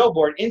talked, as a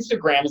billboard,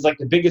 Instagram is like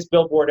the biggest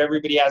billboard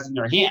everybody has in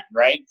their hand,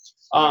 right?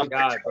 Oh my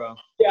God, bro.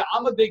 Yeah,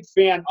 I'm a big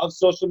fan of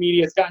social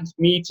media. It's gotten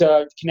me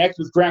to connect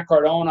with Grant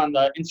Cardone on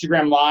the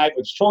Instagram Live,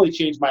 which totally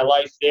changed my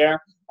life there.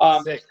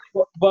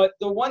 But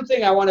the one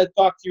thing I want to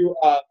talk to you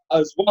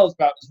as well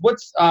about is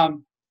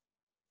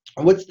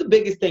what's the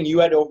biggest thing you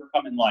had to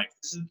overcome in life?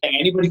 This is the thing.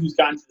 Anybody who's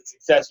gotten to the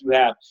success you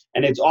have,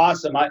 and it's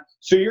awesome.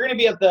 So you're going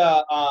to be at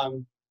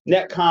the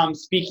NetCom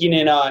speaking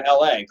in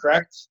LA,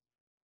 correct?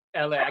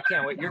 LA, I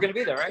can't wait. You're going to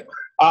be there, right?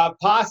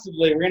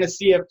 Possibly. We're going to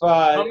see if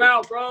come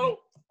out, bro.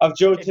 Of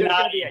Joe Tonight. There's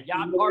going to be a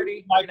yacht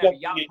party. We're going to have a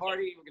yacht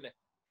party. We're going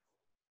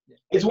to.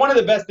 It's one of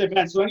the best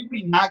events. So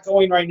anybody not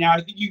going right now,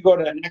 I think you go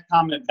to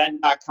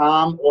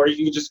netcomevent.com, or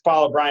you can just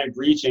follow Brian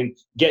Breach and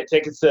get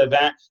tickets to the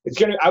event.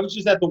 I was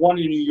just at the one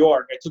in New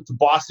York. I took the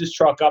boss's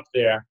truck up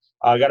there.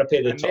 I got to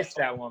pay the. I missed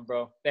that one,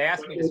 bro. They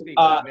asked me to speak.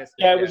 I missed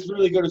it. Yeah, it was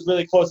really good. It was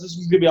really close. This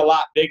was going to be a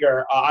lot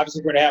bigger.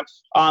 Obviously, we're going to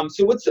have.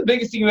 So what's the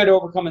biggest thing you had to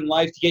overcome in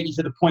life to get you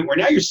to the point where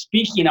now you're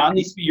speaking on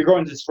these? You're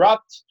going to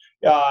Disrupt.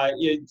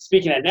 You're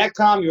speaking at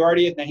NetCom. You're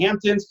already at the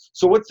Hamptons.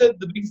 So what's the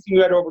biggest thing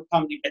you had to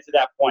overcome to get to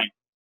that point?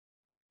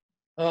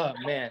 Oh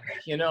man,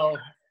 you know,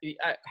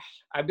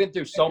 I've been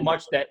through so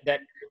much that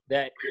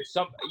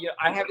some, you know,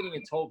 I haven't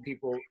even told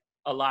people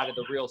a lot of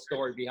the real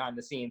story behind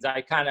the scenes.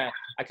 I kind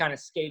of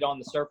skate on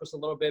the surface a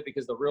little bit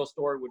because the real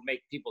story would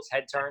make people's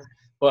head turn.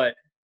 But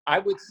I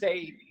would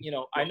say, you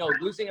know, I know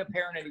losing a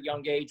parent at a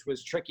young age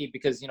was tricky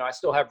because, you know, I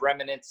still have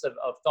remnants of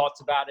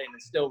thoughts about it, and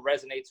it still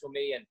resonates with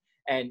me.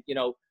 And you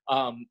know,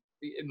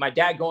 My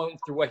dad going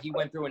through what he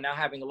went through and now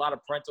having a lot of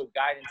parental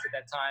guidance at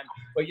that time.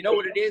 But you know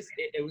what it is?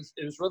 It was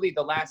really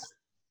the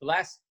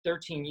last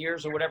 13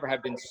 years or whatever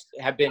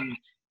have been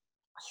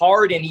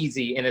hard and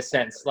easy in a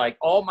sense. Like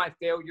all my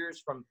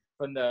failures from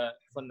the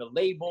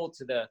label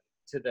to the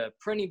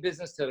printing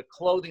business to the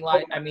clothing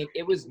line. I mean,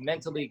 it was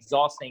mentally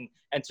exhausting.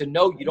 And to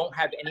know you don't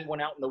have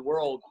anyone out in the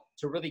world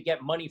to really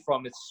get money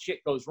from if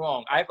shit goes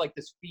wrong. I have like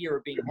this fear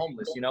of being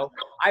homeless, you know?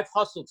 I've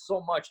hustled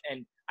so much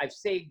and I've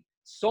saved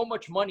so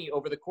much money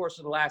over the course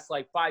of the last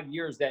like 5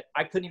 years that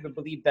I couldn't even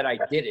believe that I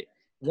did it.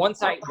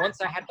 Once I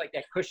had like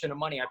that cushion of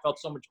money, I felt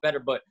so much better.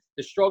 But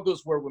the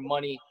struggles were with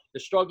money. The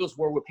struggles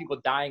were with people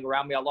dying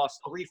around me. I lost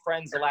 3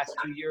 friends the last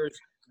 2 years.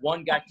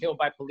 One got killed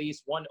by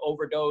police. One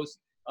overdosed.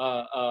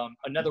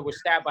 Another was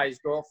stabbed by his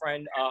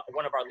girlfriend,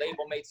 one of our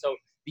label mates. So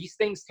these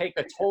things take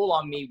a toll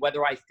on me,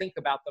 whether I think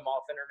about them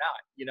often or not,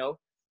 you know?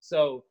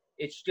 So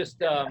it's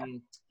just,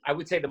 I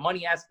would say the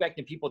money aspect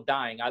and people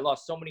dying. I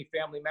lost so many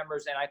family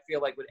members, and I feel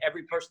like with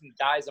every person that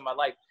dies in my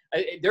life,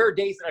 there are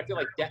days that I feel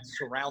like death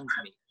surrounds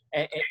me.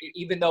 And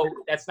even though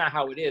that's not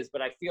how it is,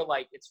 but I feel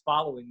like it's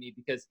following me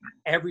because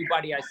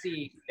everybody I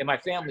see in my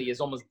family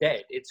is almost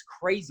dead. It's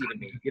crazy to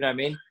me. You know what I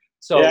mean?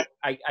 So yeah.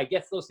 I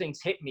guess those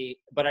things hit me,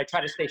 but I try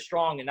to stay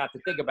strong and not to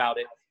think about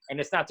it. And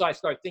it's not until I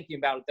start thinking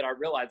about it that I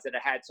realize that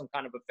it had some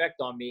kind of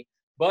effect on me.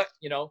 But,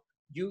 you know,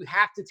 you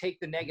have to take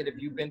the negative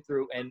you've been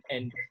through and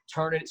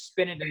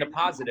spin it into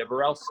positive,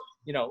 or else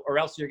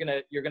you're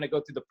gonna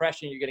go through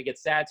depression. You're gonna get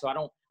sad. So I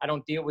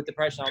don't deal with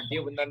depression. I don't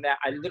deal with none of that.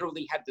 I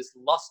literally have this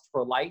lust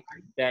for life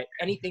that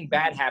anything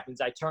bad happens,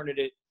 I try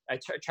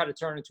to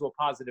turn into a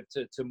positive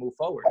to move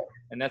forward,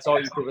 and that's all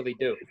you can really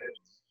do.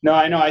 No,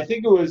 I know. I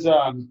think it was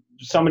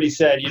somebody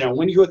said, you know,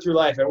 when you go through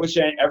life, I wish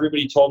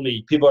everybody told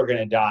me people are going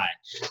to die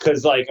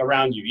because like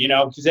around you, you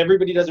know, because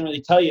everybody doesn't really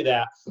tell you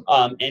that.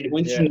 And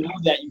once you know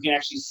that, you can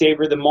actually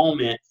savor the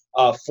moment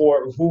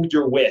for who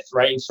you're with,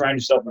 right? And surround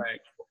yourself with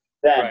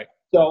that. Right.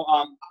 So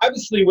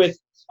obviously with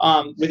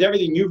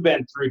everything you've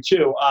been through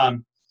too,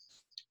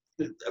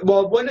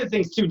 well, one of the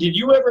things too, did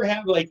you ever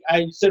have, like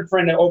I said,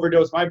 friend that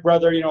overdosed, my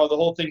brother, you know, the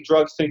whole thing,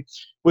 drugs thing,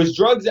 was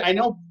drugs. I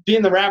know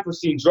being the rapper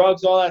scene,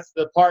 drugs, all that's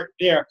the part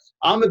there.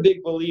 I'm a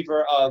big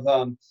believer of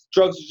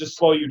drugs will just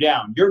slow you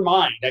down. Your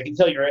mind, I can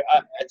tell you're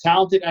a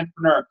talented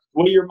entrepreneur.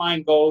 The way your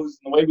mind goes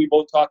and the way we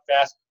both talk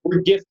fast, we're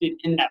gifted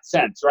in that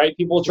sense, right?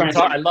 People trying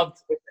to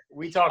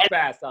we talk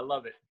fast. I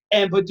love it.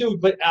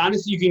 But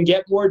honestly, you can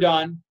get more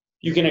done.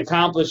 You can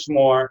accomplish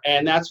more.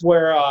 And that's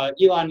where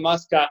Elon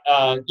Musk got,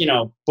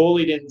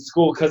 bullied in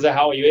school because of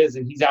how he is.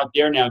 And he's out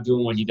there now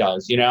doing what he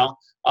does, you know?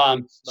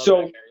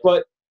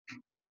 But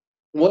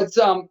what was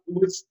I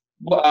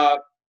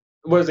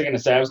going to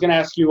say? I was going to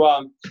ask you,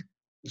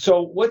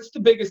 so what's the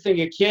biggest thing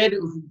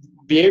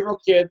behavioral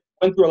kid,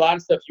 went through a lot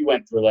of stuff you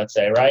went through, let's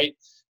say, right?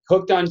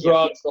 Hooked on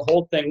drugs, the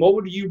whole thing. What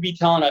would you be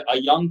telling a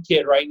young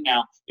kid right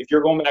now, if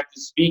you're going back to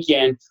speak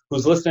in,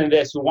 who's listening to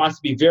this, who wants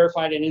to be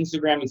verified in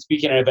Instagram and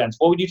speaking at events?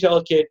 What would you tell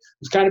a kid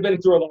who's kind of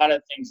been through a lot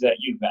of things that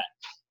you've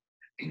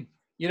been?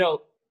 You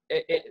know,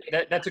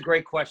 that's a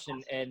great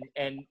question. And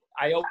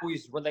I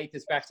always relate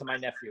this back to my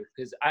nephew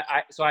because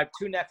I have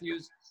 2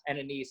 nephews and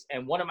a niece,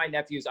 and one of my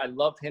nephews, I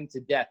love him to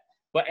death,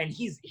 and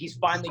he's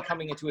finally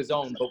coming into his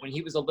own. But when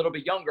he was a little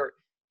bit younger,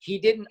 he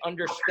didn't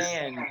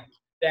understand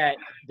that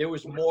there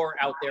was more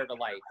out there to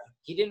life.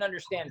 He didn't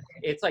understand.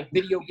 It's like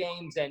video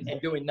games and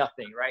doing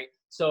nothing, right?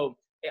 So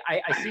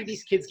I see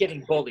these kids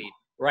getting bullied,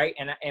 right?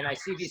 And I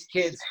see these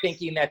kids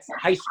thinking that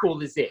high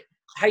school is it.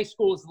 High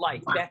school is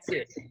life. That's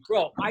it.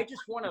 Bro, I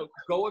just want to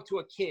go up to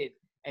a kid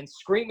and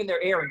scream in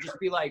their ear and just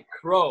be like,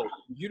 bro,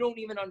 you don't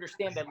even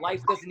understand that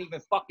life doesn't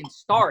even fucking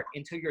start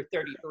until you're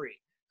 33.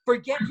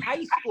 Forget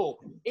high school.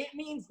 It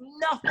means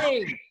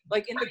nothing.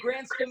 Like in the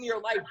grand scheme of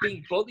your life,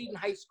 being bullied in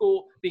high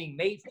school, being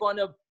made fun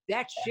of,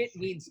 that shit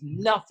means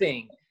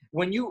nothing.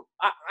 When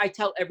I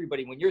tell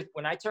everybody,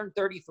 when I turned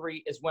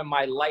 33 is when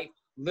my life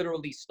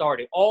literally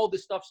started. All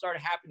this stuff started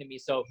happening to me.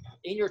 So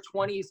in your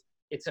 20s,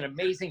 it's an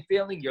amazing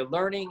feeling. You're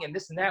learning and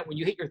this and that. When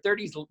you hit your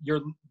 30s,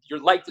 your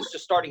life is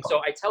just starting. So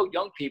I tell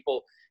young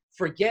people,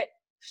 forget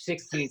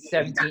 16,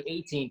 17,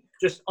 18.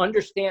 Just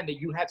understand that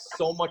you have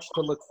so much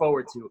to look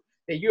forward to,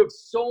 that you have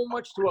so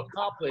much to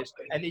accomplish,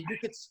 and that you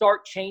could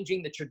start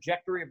changing the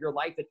trajectory of your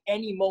life at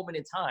any moment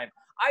in time.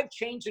 I've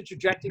changed the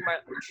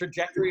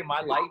trajectory of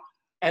my life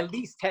at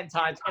least 10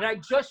 times, and I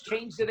just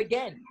changed it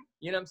again.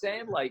 You know what I'm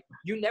saying? Like,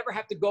 you never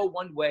have to go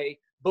one way.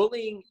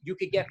 Bullying, you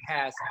could get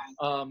past.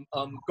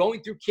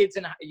 Going through kids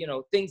and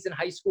things in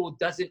high school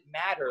doesn't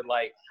matter.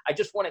 Like, I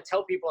just want to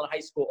tell people in high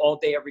school all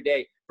day, every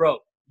day, bro,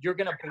 you're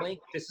gonna blink.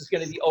 This is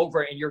gonna be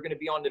over, and you're gonna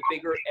be on to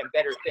bigger and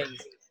better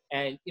things.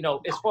 And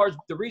as far as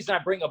the reason I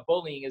bring up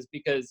bullying is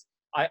because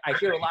I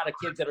hear a lot of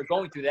kids that are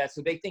going through that,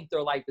 so they think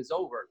their life is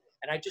over.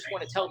 And I just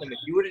want to tell them, if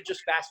you were to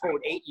just fast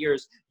forward 8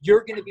 years,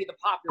 you're going to be the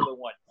popular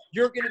one.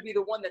 You're going to be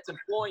the one that's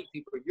employing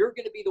people. You're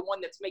going to be the one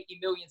that's making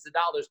millions of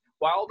dollars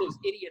while all those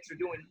idiots are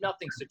doing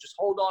nothing. So just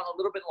hold on a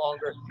little bit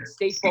longer,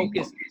 stay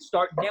focused,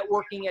 start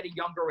networking at a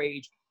younger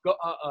age, go,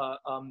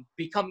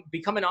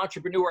 become an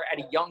entrepreneur at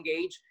a young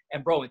age.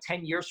 And bro, in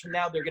 10 years from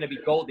now, they're going to be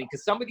golden.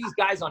 Because some of these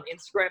guys on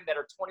Instagram that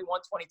are 21,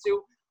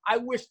 22, I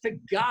wish to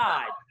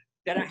God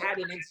that I had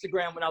an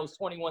Instagram when I was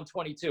 21,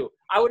 22.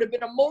 I would have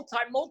been a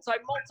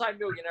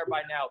multi-millionaire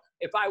by now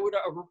if I would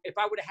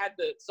have had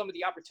some of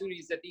the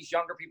opportunities that these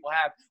younger people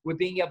have with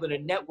being able to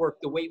network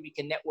the way we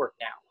can network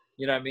now.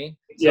 You know what I mean?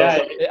 So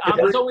yeah.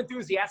 I'm so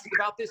enthusiastic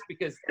about this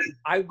because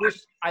I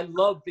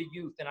love the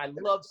youth and I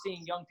love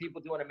seeing young people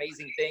doing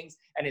amazing things.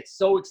 And it's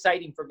so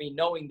exciting for me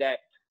knowing that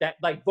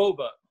like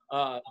Vova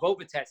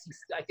Test,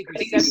 I think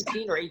he's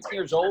 17 or 18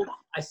 years old.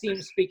 I see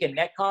him speak at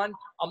NetCon.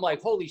 I'm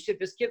like, holy shit,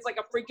 this kid's like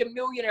a freaking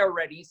millionaire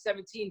already. He's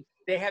 17.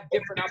 They have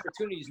different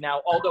opportunities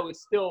now, although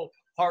it's still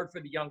hard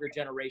for the younger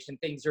generation.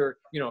 Things are,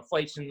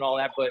 inflation and all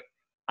that, but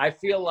I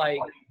feel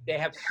like they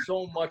have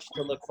so much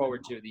to look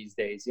forward to these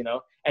days,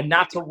 and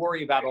not to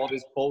worry about all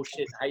this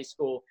bullshit in high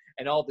school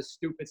and all the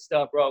stupid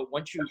stuff, bro.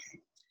 Once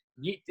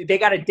they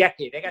got a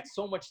decade. They got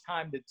so much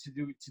time to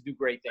do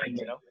great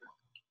things,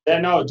 Yeah,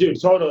 no, dude,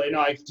 totally.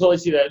 No, I can totally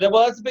see that.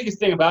 Well, that's the biggest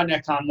thing about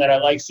NetCon that I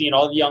like seeing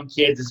all the young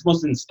kids. It's the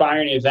most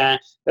inspiring event.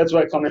 That's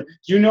what I come in.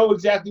 Do you know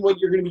exactly what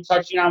you're going to be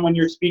touching on when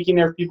you're speaking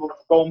there? If people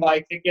go and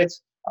buy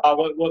tickets,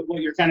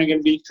 what you're kind of going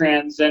to be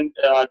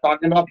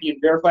talking about, being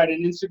verified on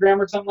Instagram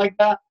or something like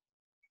that?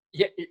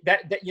 Yeah,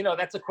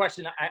 that's a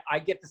question I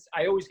get.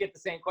 I always get the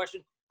same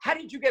question. How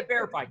did you get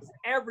verified? Because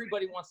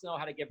everybody wants to know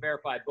how to get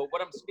verified. But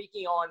what I'm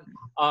speaking on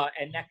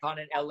at NetCon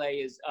in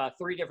LA is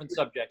 3 different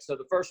subjects. So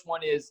the first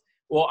one is,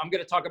 well, I'm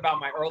going to talk about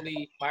my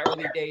early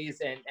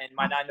days and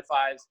my 9 to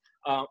 5s.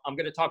 I'm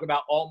going to talk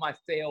about all my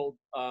failed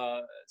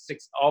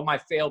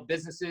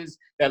businesses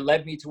that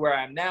led me to where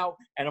I am now,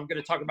 and I'm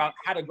going to talk about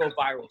how to go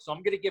viral. So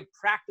I'm going to give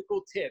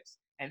practical tips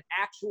and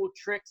actual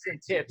tricks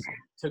and tips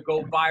to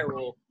go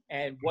viral,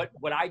 and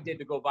what I did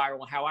to go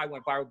viral and how I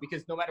went viral.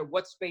 Because no matter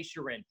what space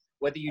you're in,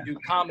 whether you do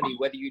comedy,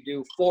 whether you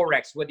do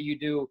Forex, whether you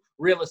do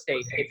real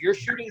estate, if you're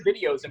shooting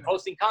videos and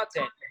posting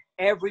content,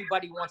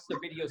 everybody wants the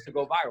videos to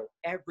go viral.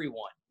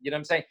 Everyone. You know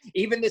what I'm saying?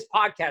 Even this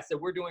podcast that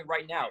we're doing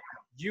right now,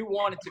 you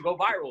want it to go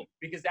viral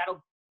because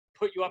that'll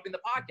put you up in the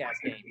podcast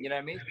game. You know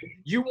what I mean?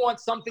 You want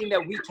something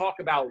that we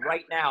talk about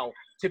right now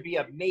to be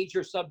a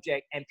major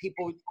subject and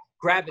people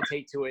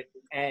gravitate to it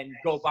and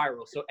go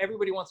viral. So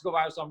everybody wants to go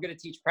viral. So I'm going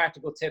to teach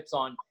practical tips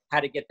on how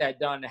to get that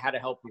done and how to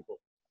help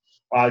people.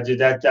 Wow, dude,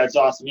 that's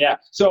awesome. Yeah.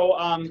 So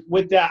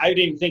with that, I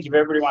didn't think if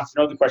everybody wants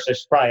to know the question, I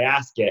should probably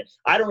ask it.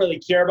 I don't really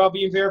care about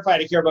being verified.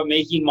 I care about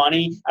making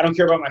money. I don't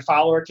care about my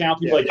follower count.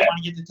 People I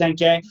want to get to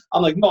 10K.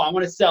 I'm like, no, I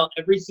want to sell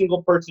every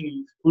single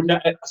person who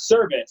a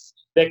service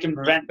that can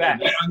prevent that.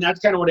 And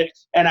that's kind of what it.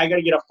 And I got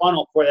to get a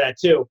funnel for that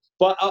too.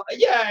 But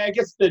yeah, I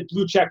guess the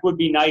blue check would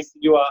be nice to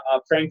do a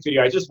prank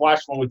video. I just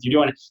watched one with you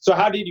doing it. So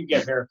how did you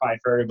get verified?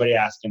 For everybody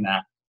asking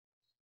that.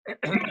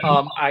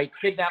 I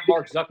kidnapped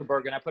Mark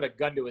Zuckerberg and I put a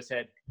gun to his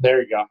head.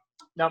 There you go.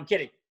 No, I'm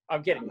kidding.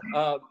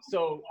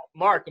 So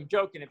Mark, I'm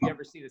joking if you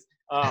ever see this.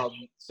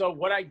 So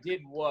what I did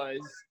was,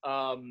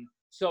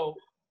 so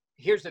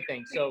here's the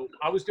thing. So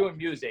I was doing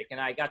music and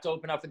I got to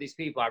open up for these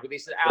people. I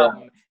released an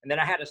album and then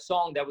I had a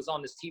song that was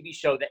on this TV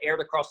show that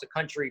aired across the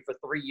country for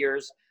 3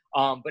 years.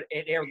 But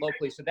it aired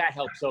locally. So that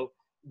helped. So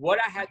what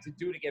I had to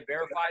do to get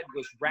verified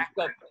was rack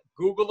up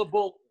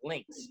Googleable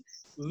links,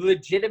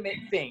 legitimate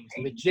things,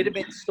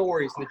 legitimate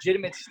stories,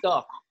 legitimate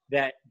stuff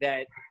that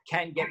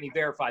can get me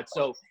verified.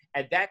 So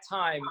at that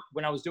time,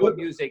 when I was doing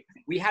music,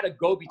 we had a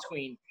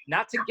go-between,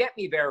 not to get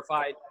me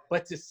verified,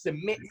 but to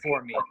submit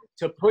for me,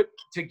 to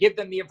give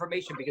them the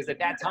information. Because at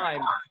that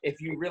time,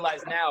 if you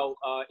realize now,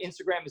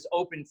 Instagram is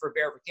open for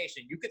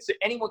verification.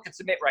 Anyone could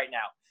submit right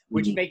now,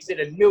 which makes it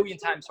a million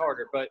times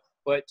harder. But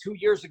 2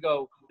 years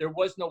ago, there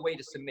was no way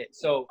to submit.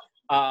 So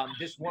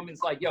this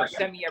woman's like, yo,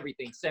 send me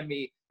everything. Send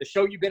me the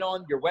show you've been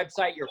on, your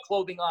website, your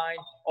clothing line,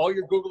 all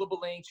your Googleable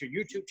links, your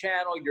YouTube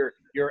channel,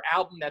 your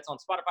album that's on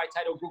Spotify,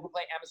 Tidal, Google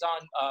Play,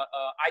 Amazon,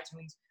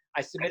 iTunes.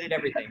 I submitted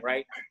everything,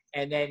 right?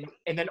 And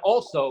then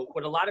also,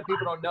 what a lot of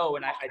people don't know,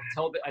 and I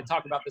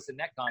talk about this in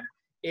NetCon,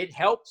 it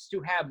helps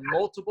to have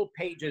multiple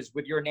pages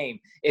with your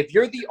name. If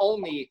you're the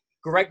only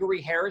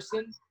Gregory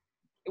Harrison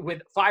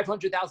with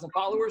 500,000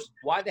 followers,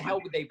 why the hell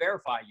would they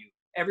verify you?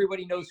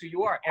 Everybody knows who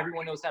you are.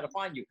 Everyone knows how to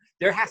find you.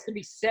 There has to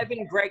be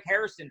 7 Greg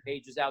Harrison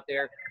pages out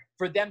there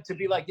for them to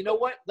be like, you know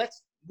what?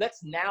 Let's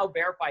now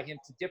verify him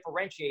to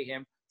differentiate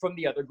him from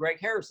the other Greg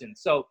Harrison.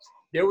 So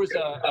there was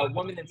a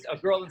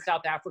girl in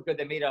South Africa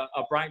that made a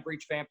Brian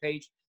Breach fan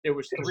page. There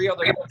was 3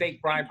 other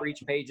fake Brian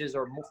Breach pages,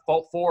 or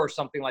 4 or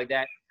something like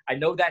that. I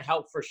know that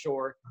helped for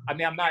sure. I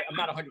mean, I'm not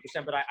 100%,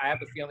 but I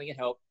have a feeling it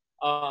helped.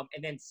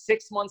 And then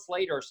 6 months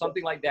later or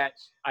something like that,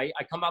 I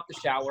come out the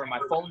shower,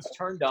 my phone's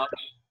turned up,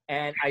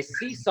 and I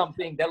see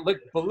something that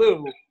looked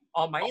blue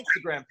on my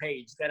Instagram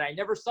page that I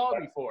never saw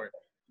before.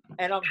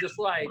 And I'm just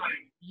like,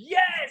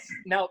 yes.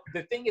 Now,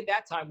 the thing at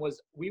that time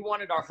was we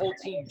wanted our whole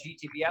team,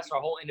 GTBS, our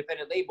whole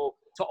independent label,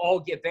 to all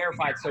get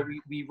verified. So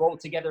we rolled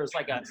together as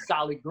like a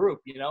solid group,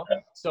 you know?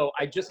 So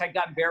I just had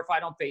gotten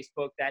verified on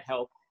Facebook. That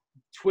helped.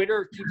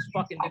 Twitter keeps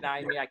fucking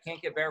denying me. I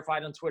can't get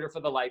verified on Twitter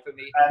for the life of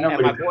me.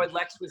 And my boy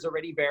Lex was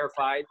already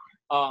verified.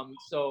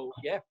 So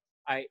yeah,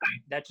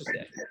 that just,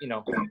 you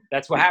know,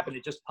 that's what happened.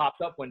 It just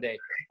popped up one day.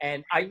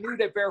 And I knew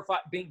that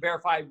being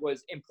verified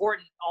was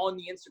important all in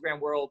the Instagram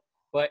world.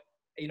 But,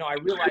 you know, I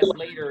realized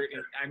later,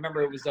 I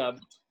remember it was,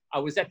 I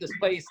was at this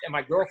place and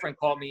my girlfriend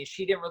called me and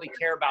she didn't really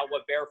care about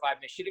what verified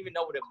meant. She didn't even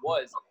know what it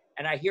was.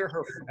 And I hear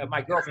her,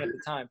 my girlfriend at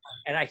the time,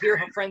 and I hear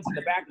her friends in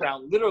the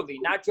background, literally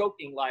not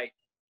joking, like,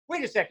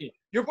 wait a second,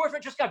 your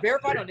boyfriend just got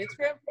verified on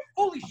Instagram?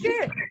 Holy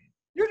shit,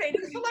 you're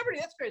dating a celebrity.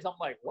 That's crazy. I'm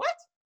like, what?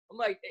 I'm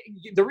like,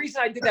 the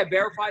reason I did that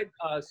verified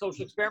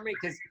social experiment,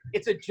 because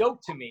it's a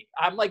joke to me.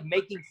 I'm like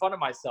making fun of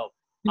myself.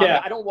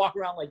 Yeah. I don't walk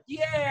around like,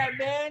 yeah,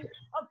 man,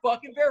 I'm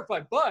fucking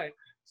verified. But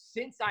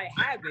since I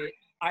have it,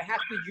 I have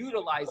to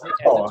utilize it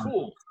as a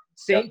tool.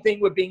 Same thing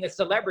with being a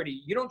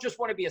celebrity. You don't just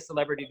want to be a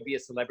celebrity to be a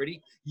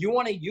celebrity. You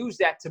want to use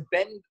that to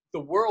bend the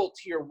world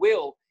to your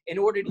will in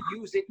order to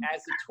use it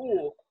as a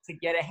tool to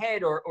get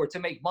ahead or to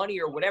make money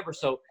or whatever.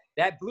 So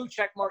that blue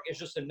check mark is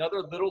just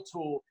another little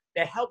tool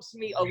that helps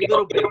me a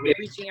little bit with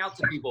reaching out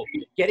to people,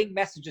 getting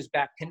messages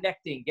back,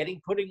 connecting,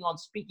 putting on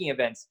speaking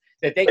events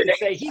that they can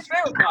say, he's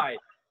verified.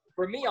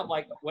 For me, I'm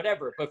like,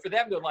 whatever. But for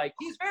them, they're like,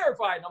 he's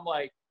verified. And I'm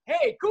like,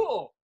 hey,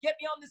 cool. Get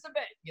me on this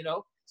event, you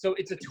know? So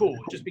it's a tool.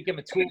 It just became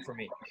a tool for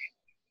me.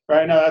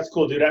 Right. No, that's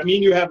cool, dude. I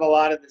mean, you have a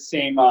lot of the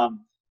same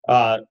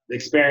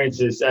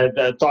experiences,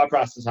 the thought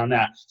process on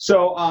that.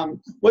 So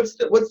what's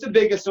the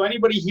biggest, so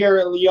anybody here,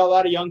 a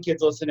lot of young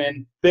kids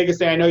listening, biggest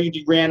thing, I know you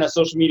ran a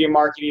social media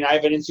marketing. I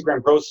have an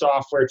Instagram Pro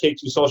software,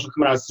 Take-Two Social,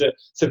 coming out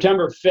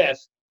September 5th.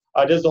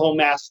 Does the whole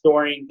mass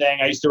storing thing.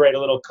 I used to write a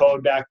little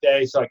code back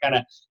then, so I kind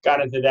of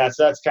got into that.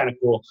 So that's kind of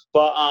cool.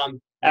 But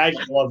I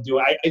just love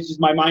doing it. It's just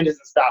my mind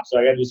doesn't stop, so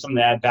I got to do something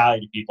to add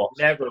value to people.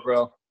 Never,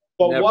 bro.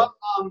 But Never.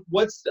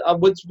 What's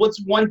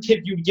one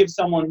tip you would give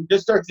someone who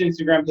just starts an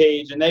Instagram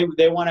page and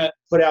they want to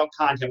put out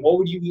content? What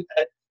would you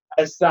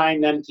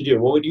assign them to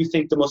do? What would you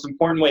think the most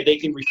important way they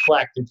can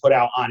reflect and put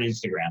out on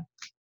Instagram?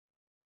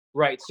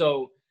 Right.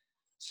 So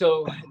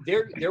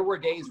there were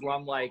days where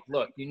I'm like,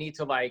 look, you need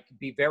to like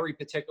be very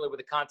particular with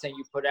the content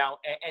you put out.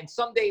 And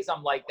some days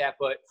I'm like that.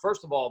 But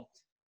first of all,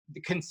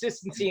 the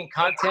consistency in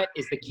content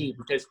is the key,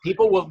 because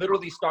people will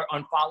literally start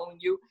unfollowing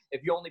you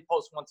if you only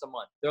post once a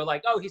month. They're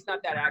like, oh, he's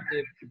not that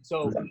active.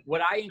 So what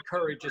I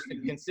encourage is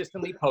to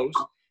consistently post.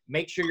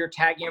 Make sure you're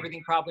tagging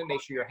everything properly.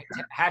 Make sure you're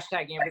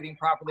hashtagging everything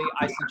properly.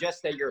 I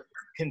suggest that you're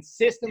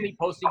consistently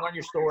posting on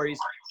your stories,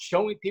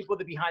 showing people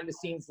the behind the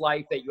scenes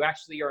life, that you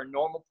actually are a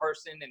normal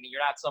person and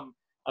you're not some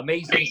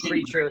amazing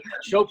creature.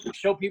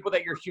 Show people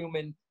that you're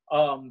human.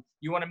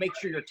 You want to make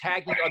sure you're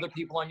tagging other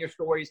people on your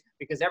stories,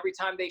 because every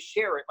time they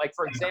share it, like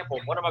for example,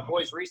 one of my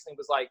boys recently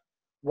was like,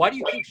 why do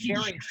you keep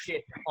sharing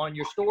shit on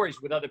your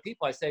stories with other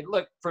people? I said,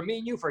 look, for me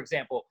and you, for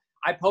example,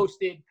 I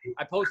posted,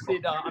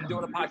 I'm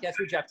doing a podcast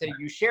with Jeff today.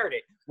 You shared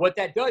it. What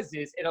that does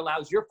is it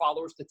allows your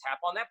followers to tap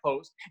on that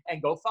post and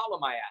go follow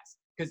my ass,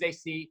 because they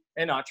see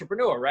an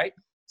entrepreneur, right?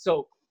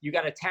 So you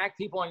got to tag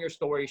people on your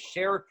stories,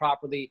 share it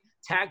properly,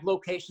 tag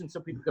locations so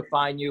people can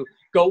find you.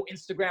 Go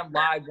Instagram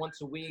live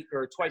once a week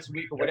or twice a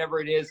week or whatever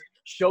it is.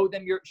 Show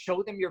them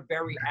you're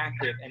very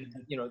active, and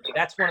you know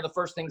that's one of the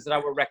first things that I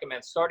would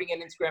recommend. Starting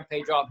an Instagram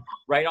page off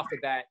right off the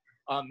bat,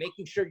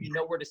 making sure you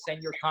know where to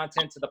send your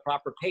content to the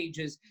proper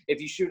pages.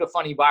 If you shoot a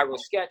funny viral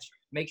sketch,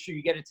 make sure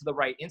you get it to the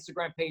right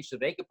Instagram page so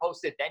they can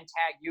post it, then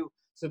tag you.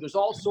 So there's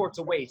all sorts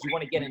of ways. You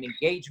want to get in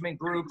engagement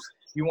groups.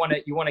 You want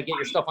to get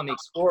your stuff on the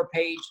Explore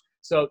page.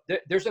 So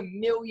there's a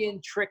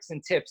million tricks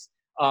and tips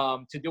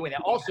to doing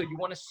that. Also, you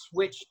want to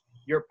switch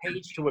your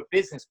page to a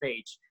business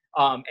page.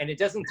 And it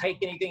doesn't take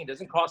anything. It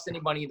doesn't cost any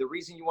money. The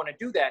reason you want to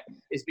do that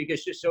is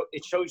because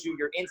it shows you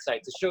your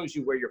insights. It shows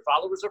you where your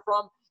followers are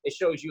from. It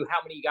shows you how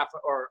many you got,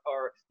 or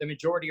the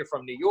majority are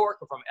from New York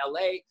or from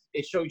LA.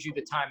 It shows you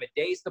the time of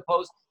days to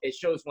post. It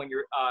shows when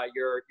your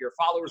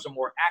followers are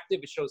more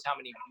active. It shows how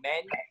many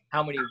men,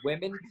 how many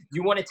women.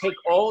 You want to take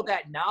all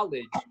that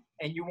knowledge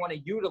and you want to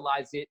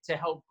utilize it to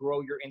help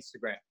grow your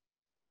Instagram.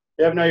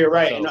 Yeah, no, you're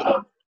right.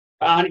 So,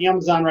 on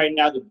Amazon right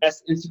now, the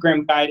best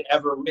Instagram guide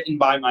ever written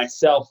by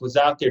myself was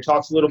out there.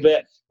 Talks a little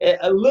bit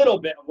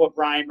of what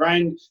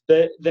Brian,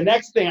 the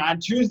next thing on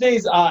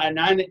Tuesdays at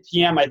 9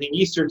 p.m., I think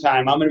Eastern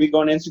time, I'm going to be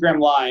going to Instagram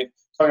Live,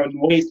 talking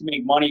about ways to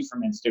make money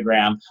from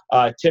Instagram,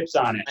 tips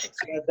on it.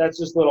 So that's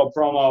just a little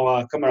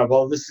promo coming up.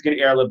 Well, this is going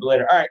to air a little bit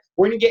later. All right,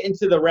 we're going to get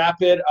into the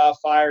rapid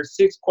fire,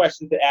 6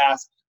 questions to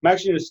ask. I'm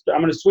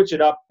going to switch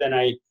it up than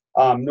I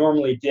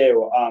normally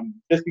do,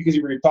 just because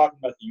you were talking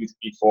about the youth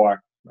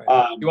before.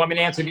 Right. You want me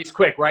to answer these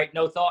quick, right?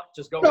 No thought,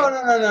 just go.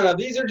 No.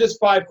 These are just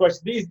 5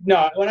 questions.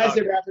 When I say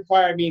rapid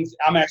fire, it means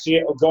I'm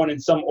actually going in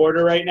some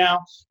order right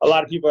now. A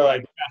lot of people are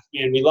like,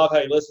 man, we love how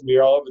you listen.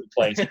 We're all over the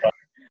place. But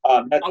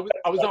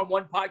I was on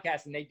one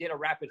podcast and they did a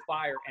rapid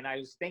fire, and I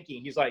was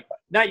thinking, he's like,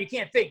 "No, you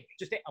can't think.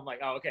 Just think." I'm like,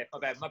 "Oh, okay,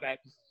 my bad."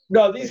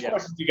 No, these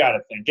questions you got to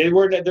think.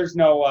 There's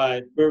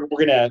no. We're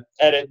gonna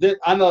edit this,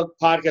 on the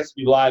podcast.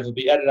 Will be live. It'll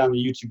be edited on the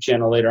YouTube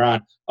channel later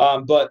on.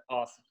 But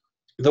awesome.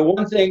 The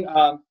one thing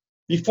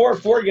before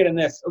we get in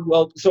this,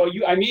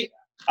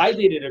 I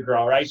dated a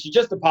girl, right? She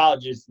just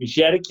apologized to me.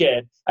 She had a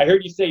kid. I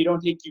heard you say you don't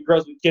take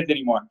girls with kids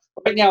anymore.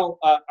 Right now,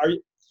 are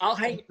you?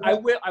 I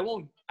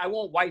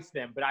won't wife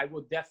them, but I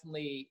will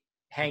definitely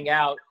hang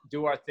out,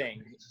 do our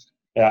thing.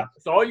 Yeah.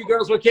 So all you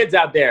girls with kids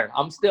out there,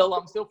 I'm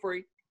still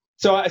free.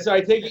 So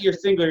I take it you're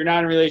single. You're not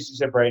in a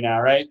relationship right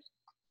now, right?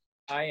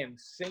 I am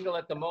single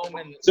at the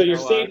moment. So you're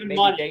saving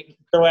money.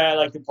 The way I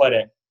like to put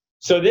it.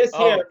 So this is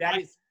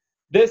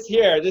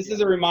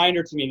a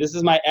reminder to me. This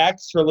is my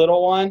ex, her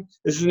little one.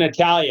 This is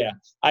Natalia.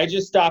 I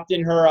just stopped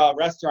in her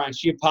restaurant.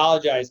 She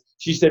apologized.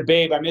 She said,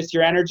 "Babe, I miss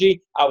your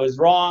energy. I was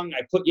wrong.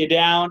 I put you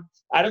down."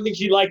 I don't think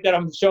she liked that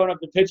I'm showing up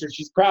the picture.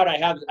 She's proud I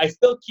have it. I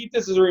still keep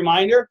this as a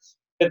reminder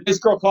that this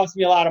girl cost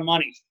me a lot of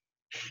money.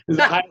 It's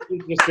a high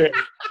interest rate.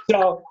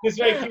 So this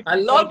way, I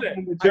love it.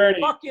 I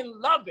fucking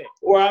love it.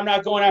 Where I'm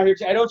not going out here.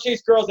 I don't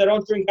chase girls. I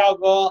don't drink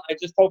alcohol. I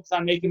just focus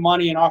on making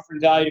money and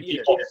offering value to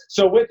people.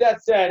 So with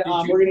that said,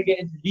 we're going to get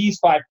into these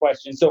 5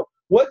 questions. So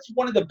what's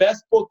one of the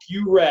best books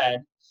you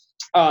read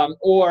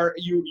or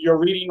you're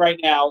reading right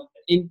now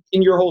in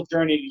your whole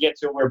journey to get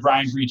to where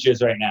Brian's reach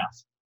is right now?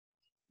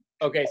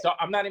 Okay, so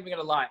I'm not even going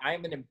to lie. I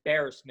am an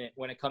embarrassment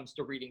when it comes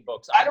to reading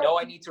books. I know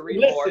I need to read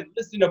more.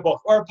 Listen to a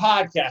book or a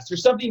podcast or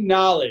something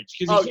knowledge.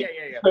 Because you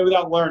can't play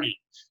without learning.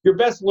 Your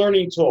best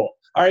learning tool.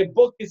 All right,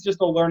 book is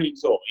just a learning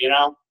tool, you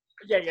know?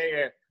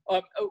 Yeah.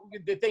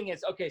 The thing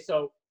is, okay,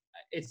 so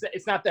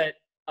it's not that,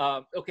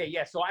 so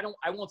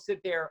I won't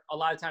sit there a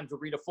lot of times to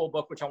read a full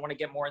book, which I want to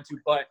get more into,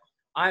 but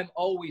I'm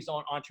always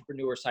on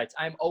entrepreneur sites.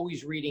 I'm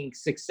always reading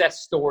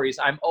success stories.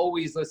 I'm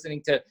always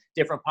listening to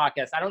different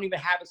podcasts. I don't even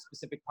have a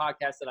specific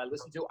podcast that I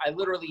listen to. I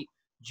literally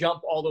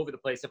jump all over the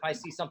place. If I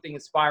see something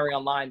inspiring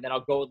online, then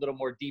I'll go a little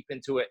more deep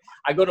into it.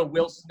 I go to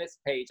Will Smith's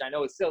page. I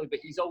know it's silly, but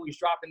he's always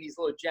dropping these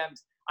little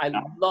gems. I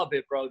love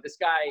it, bro. This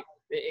guy,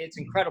 it's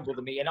incredible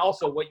to me. And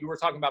also what you were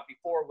talking about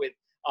before with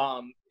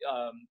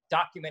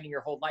documenting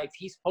your whole life.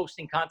 He's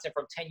posting content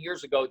from 10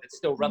 years ago that's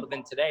still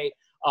relevant today.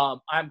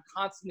 I'm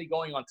constantly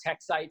going on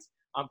tech sites.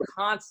 I'm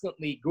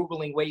constantly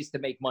Googling ways to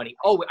make money.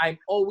 I'm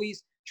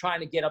always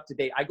trying to get up to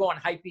date. I go on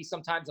Hypebeast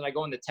sometimes and I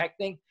go in the tech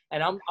thing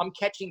and I'm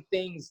catching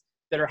things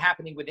that are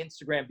happening with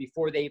Instagram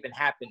before they even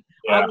happen.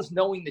 Yeah. I was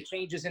knowing the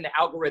changes in the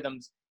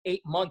algorithms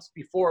 8 months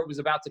before it was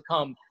about to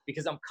come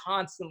because I'm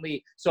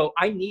constantly, so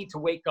I need to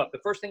wake up. The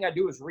first thing I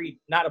do is read,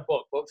 not a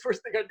book, but the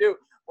first thing I do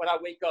when I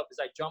wake up is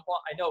I jump on.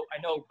 I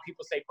know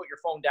people say put your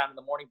phone down in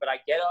the morning, but I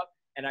get up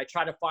and I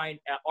try to find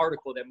an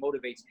article that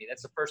motivates me.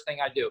 That's the first thing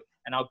I do.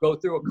 And I'll go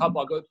through a couple,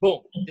 I'll go,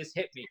 boom, this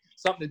hit me.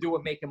 Something to do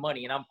with making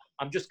money. And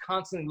I'm just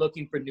constantly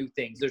looking for new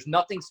things. There's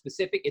nothing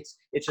specific. It's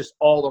just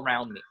all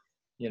around me.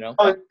 You know?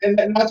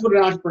 And that's what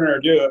an entrepreneur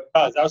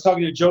does. I was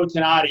talking to Joe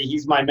Tenati.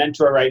 He's my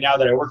mentor right now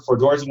that I work for,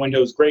 Doors and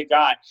Windows, great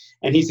guy.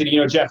 And he said,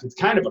 Jeff, it's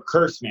kind of a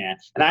curse, man.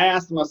 And I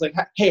asked him, I was like,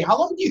 hey, how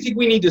long do you think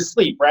we need to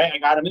sleep, right? I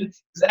got him in.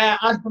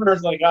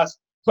 Entrepreneurs like us,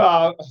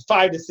 5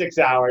 to 6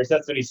 hours.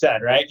 That's what he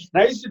said, right?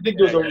 And I used to think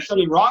there was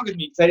something wrong with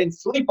me because I didn't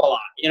sleep a lot.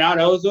 And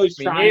I was always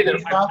trying.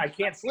 I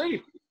can't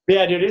sleep.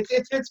 Yeah, dude,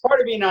 it's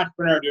part of being an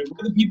entrepreneur, dude.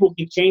 Other people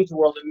can change the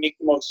world and make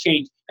the most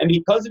change. And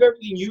because of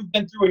everything you've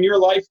been through in your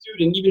life,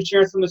 dude, and even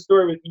sharing some of the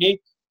story with me,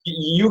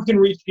 you can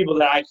reach people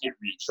that I can't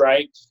reach,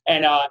 right?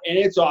 And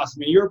it's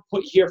awesome. And you're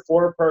put here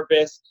for a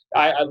purpose.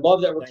 I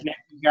love that we're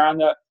connecting here on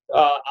the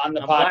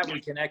podcast. Glad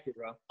we connected,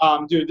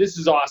 bro. Dude, this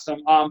is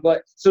awesome.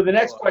 But so the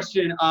next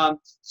question,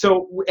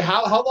 so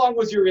how long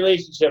was your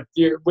relationship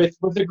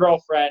with a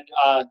girlfriend?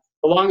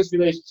 The longest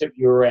relationship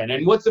you were in,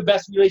 and what's the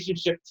best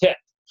relationship tip?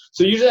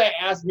 So usually I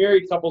ask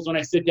married couples when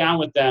I sit down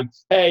with them,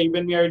 hey, you've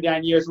been married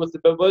 9 years. What's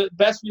the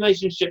best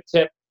relationship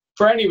tip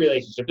for any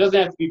relationship? It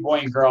doesn't have to be boy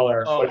and girl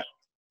or whatever.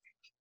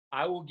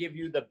 I will give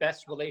you the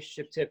best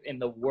relationship tip in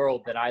the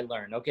world that I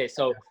learned. Okay,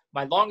 so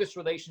my longest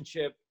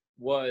relationship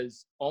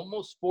was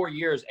almost 4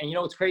 years. And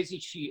it's crazy.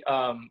 She,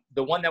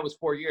 the one that was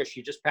 4 years,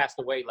 she just passed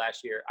away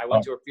last year. I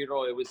went to her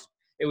funeral.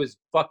 It was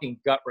fucking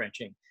gut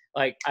wrenching.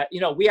 Like,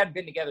 we hadn't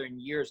been together in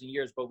years and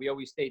years, but we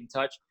always stayed in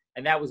touch.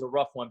 And that was a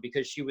rough one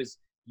because she was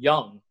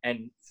young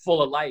and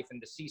full of life, and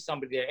to see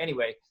somebody there.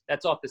 Anyway,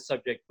 that's off the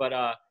subject, but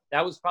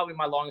that was probably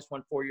my longest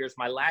one, 4 years.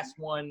 My last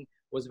one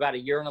was about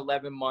 1 year and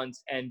 11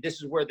 months, and this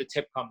is where the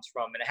tip comes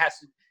from, and it has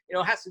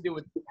to do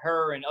with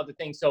her and other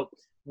things. So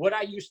what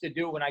I used to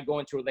do when I go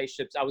into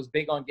relationships, I was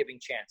big on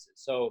giving chances.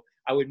 So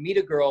I would meet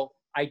a girl.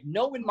 I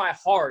know in my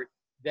heart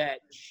that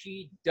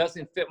she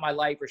doesn't fit my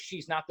life, or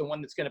she's not the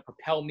one that's going to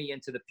propel me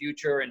into the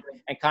future and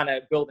kind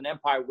of build an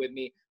empire with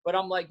me. But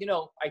I'm like,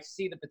 I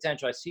see the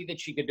potential. I see that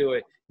she could do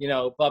it,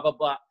 blah, blah,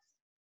 blah.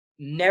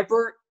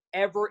 Never,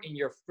 ever in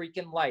your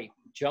freaking life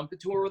jump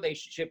into a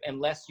relationship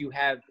unless you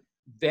have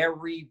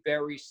very,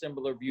 very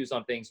similar views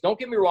on things. Don't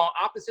get me wrong.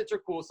 Opposites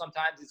are cool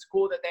sometimes. It's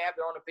cool that they have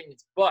their own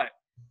opinions, but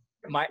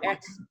my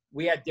ex,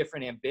 we had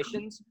different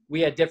ambitions.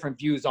 We had different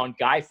views on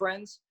guy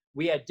friends.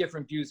 We had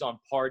different views on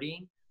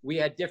partying. We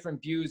had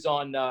different views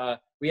on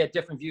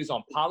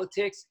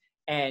politics,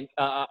 and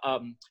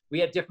we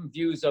had different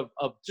views of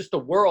just the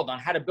world, on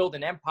how to build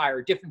an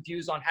empire, different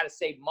views on how to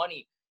save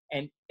money.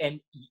 And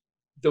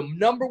the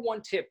number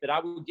one tip that I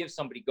would give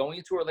somebody going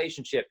into a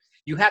relationship,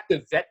 you have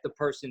to vet the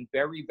person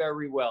very,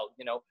 very well.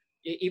 You know,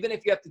 even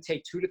if you have to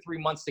take 2 to 3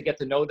 months to get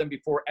to know them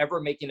before ever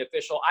making it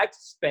official. I've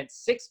spent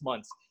 6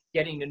 months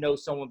getting to know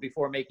someone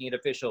before making it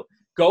official.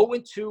 Go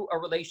into a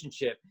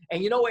relationship.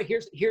 And you know what?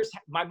 Here's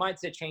my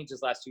mindset changed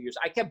this last 2 years.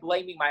 I kept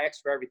blaming my ex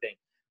for everything.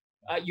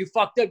 You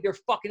fucked up. You're a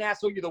fucking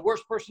asshole. You're the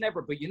worst person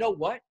ever. But you know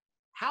what?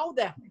 How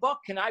the fuck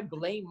can I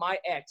blame my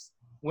ex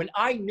when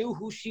I knew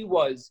who she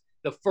was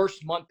the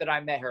first month that I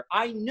met her?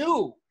 I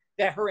knew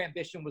that her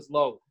ambition was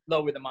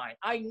lower than mine.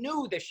 I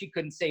knew that she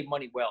couldn't save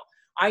money well.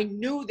 I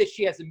knew that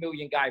she has a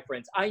million guy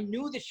friends. I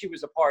knew that she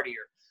was a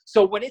partier.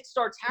 So when it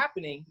starts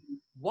happening,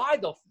 why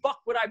the fuck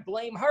would I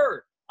blame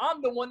her?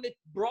 I'm the one that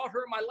brought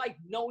her in my life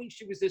knowing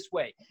she was this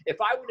way. If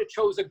I would have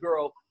chose a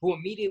girl who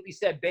immediately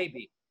said,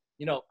 baby,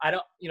 I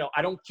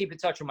don't keep in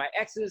touch with my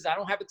exes. I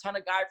don't have a ton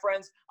of guy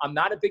friends. I'm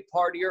not a big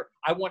partier.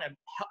 I want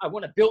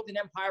to build an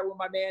empire with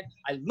my man.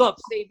 I love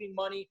saving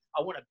money.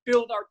 I want to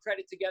build our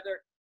credit together.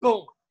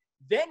 Boom.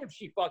 Then if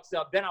she fucks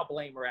up, then I'll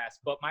blame her ass.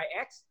 But my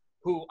ex,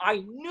 who I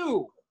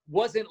knew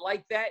wasn't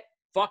like that,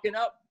 fucking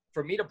up,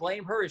 for me to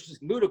blame her is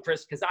just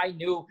ludicrous, because I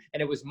knew,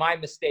 and it was my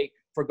mistake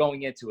for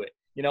going into it.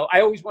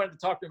 I always wanted to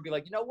talk to her and be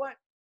like, you know what?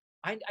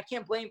 I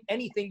can't blame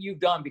anything you've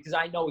done, because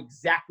I know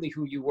exactly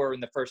who you were in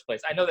the first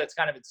place. I know that's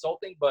kind of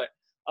insulting, but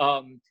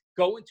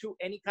go into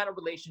any kind of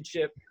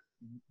relationship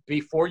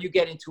before you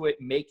get into it,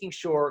 making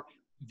sure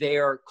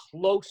they're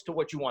close to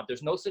what you want.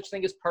 There's no such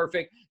thing as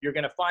perfect. You're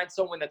going to find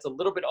someone that's a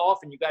little bit off,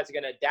 and you guys are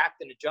going to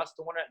adapt and adjust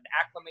to one another and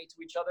acclimate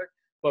to each other.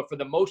 But for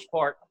the most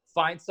part,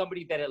 find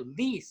somebody that at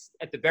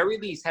the very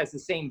least, has the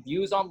same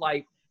views on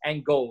life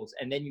and goals,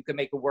 and then you can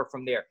make it work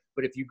from there.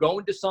 But if you go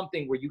into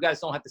something where you guys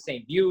don't have the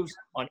same views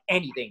on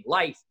anything,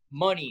 life,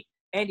 money,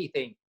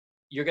 anything,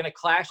 you're going to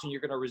clash and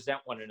you're going to resent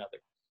one another.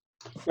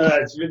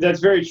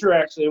 That's very true,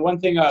 actually. One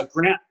thing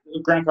Grant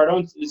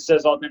Cardone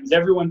says all the time is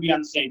everyone be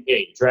on the same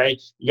page,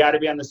 right? You got to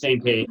be on the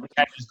same page. You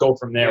can't just go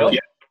from there.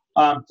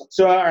 Yep.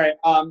 So, all right.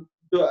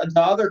 The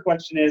other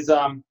question is,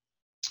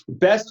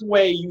 best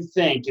way you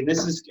think, and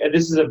this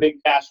is a big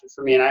passion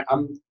for me, and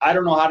I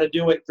don't know how to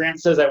do it.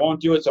 Grant says I won't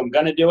do it, so I'm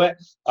gonna do it,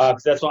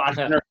 because that's what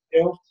entrepreneurs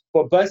do.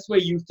 But best way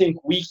you think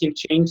we can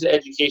change the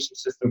education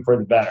system for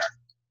the better?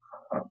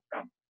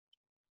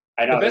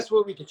 I know the best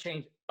way we can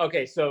change.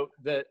 Okay, so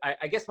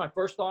I guess my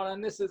first thought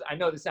on this is, I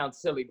know this sounds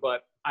silly,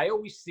 but I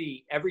always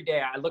see every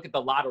day, I look at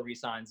the lottery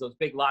signs, those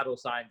big lotto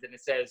signs, and it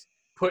says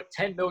put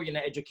 10 million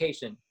in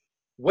education.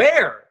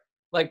 Where?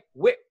 Like,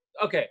 where?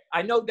 Okay,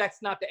 I know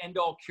that's not the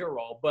end-all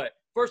cure-all, but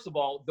first of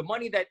all, the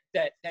money that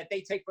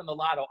they take from the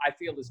lotto, I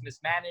feel is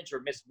mismanaged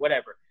or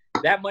whatever.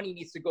 That money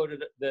needs to go to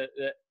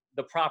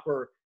the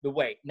proper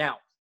way. Now,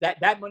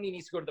 that money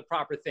needs to go to the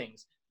proper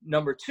things.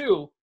 Number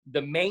two,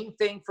 the main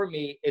thing for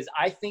me is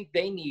I think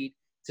they need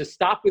to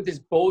stop with this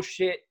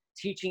bullshit,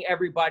 teaching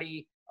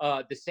everybody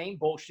the same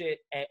bullshit.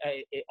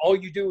 All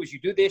you do is you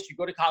do this, you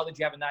go to college,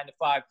 you have a 9 to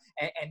 5,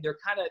 and they're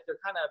kind of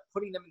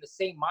putting them in the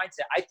same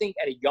mindset. I think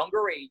at a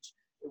younger age,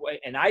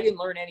 and I didn't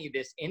learn any of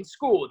this in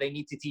school, they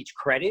need to teach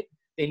credit.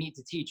 They need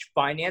to teach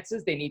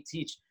finances. They need to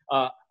teach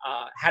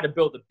how to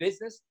build a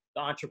business,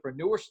 the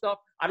entrepreneur stuff.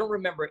 I don't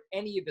remember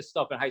any of this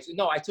stuff in high school.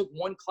 No, I took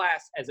one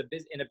class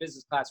in a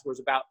business class where it was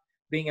about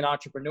being an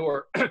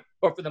entrepreneur.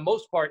 But for the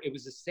most part, it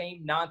was the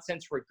same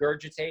nonsense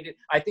regurgitated.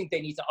 I think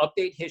they need to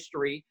update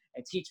history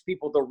and teach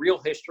people the real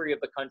history of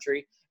the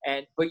country.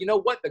 But you know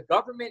what? The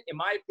government, in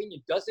my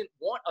opinion, doesn't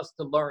want us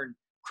to learn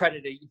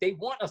credit. They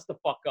want us to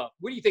fuck up.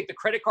 What do you think? The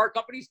credit card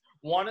companies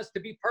want us to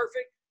be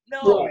perfect?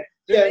 No, right.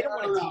 They don't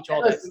want to teach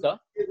all that stuff.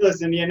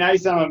 Listen, now you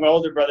sound like my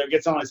older brother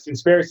gets on his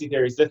conspiracy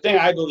theories. The thing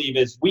I believe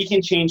is we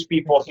can change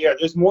people here.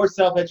 There's more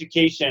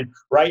self-education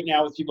right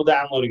now with people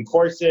downloading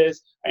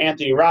courses,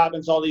 Anthony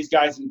Robbins, all these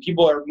guys, and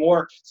people are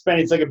more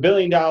spending. It's like $1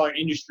 billion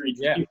industry.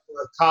 Yeah.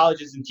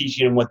 Colleges and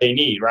teaching them what they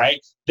need, right?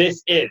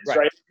 This is,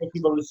 right?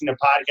 People listen to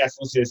podcasts,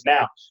 listen to this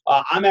now.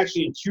 I'm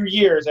actually in 2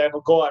 years, I have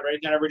a goal I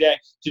write down every day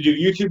to do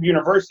YouTube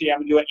University. I'm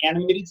going to do an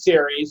animated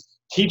series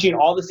teaching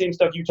all the same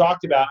stuff you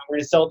talked about. And we're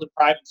going to sell it to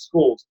private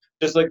schools,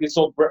 just like they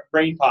sold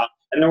Brain Pop.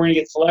 And then we're going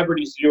to get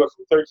celebrities to do it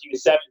from 13 to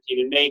 17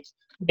 and make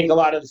a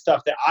lot of the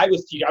stuff that I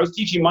was teaching. I was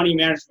teaching money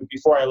management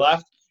before I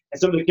left. And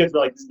some of the kids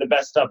were like, this is the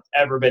best stuff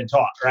ever been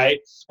taught, right?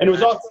 And it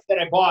was all stuff that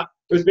I bought.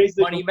 It was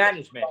basically money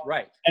management,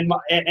 right? And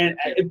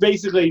it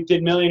basically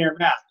did millionaire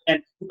math.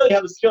 And really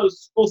how the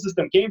school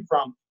system came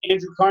from,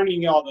 Andrew Carnegie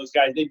and all those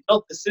guys, they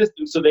built the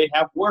system so they'd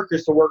have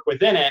workers to work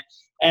within it.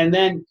 And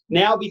then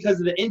now because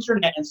of the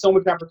internet and so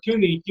much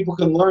opportunity, people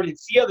can learn and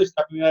see other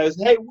stuff. And realize,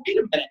 hey, wait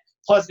a minute.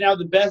 Plus now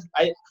the best,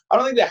 I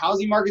don't think the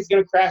housing market's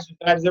going to crash as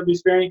bad as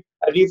everybody's fearing.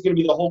 I think it's going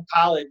to be the whole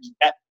college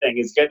debt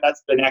thing.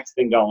 That's the next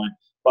thing going.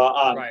 But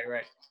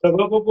right. So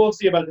we'll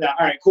see about that.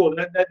 All right, cool.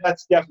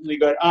 That's definitely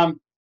good.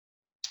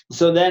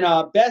 So then,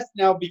 best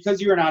now,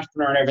 because you're an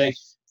entrepreneur and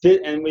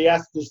everything, and we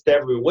ask this to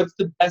everyone, what's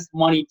the best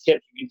money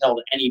tip you can tell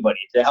to anybody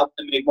to help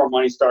them make more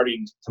money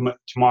starting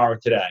tomorrow,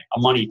 today? A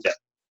money tip.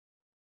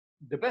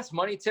 The best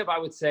money tip I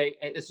would say,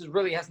 and this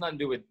really has nothing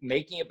to do with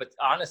making it, but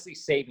honestly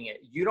saving it.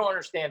 You don't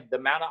understand the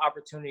amount of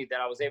opportunity that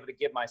I was able to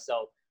give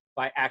myself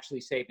by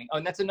actually saving. Oh,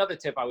 and that's another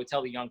tip I would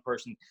tell the young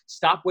person.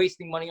 Stop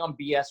wasting money on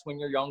BS when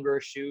you're younger,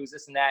 shoes,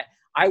 this and that.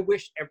 I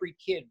wish every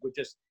kid would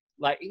just,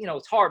 like, you know,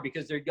 it's hard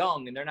because they're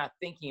young and they're not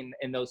thinking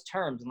in those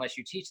terms unless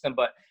you teach them.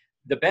 But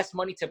the best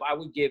money tip I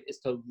would give is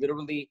to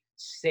literally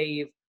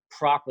save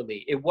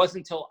properly. It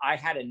wasn't until I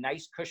had a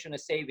nice cushion of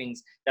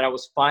savings that I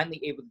was finally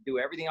able to do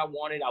everything I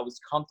wanted. I was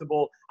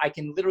comfortable. I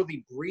can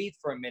literally breathe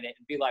for a minute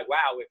and be like,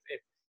 wow,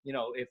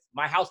 if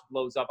my house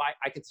blows up,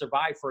 I could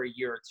survive for a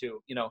year or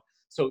two, you know.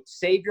 So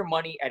save your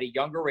money at a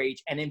younger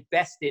age and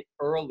invest it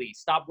early.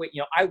 Stop waiting.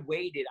 You know, I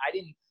waited. I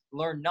didn't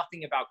learn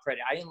nothing about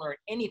credit. I didn't learn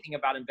anything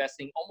about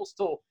investing almost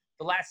till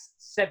the last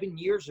 7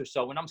 years or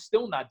so, and I'm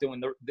still not doing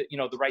the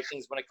right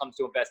things when it comes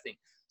to investing.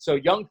 So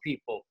young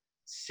people,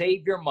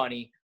 save your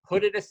money,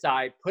 put it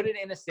aside, put it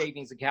in a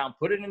savings account,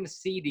 put it in a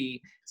CD,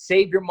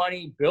 save your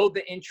money, build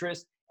the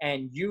interest,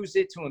 and use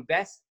it to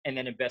invest, and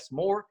then invest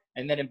more,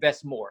 and then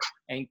invest more,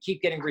 and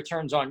keep getting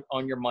returns on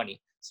your money.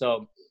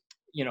 So,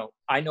 you know,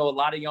 I know a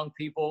lot of young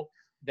people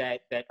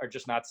that are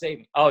just not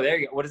saving. Oh, there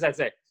you go. What does that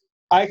say?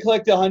 I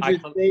collect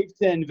 100 save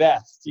to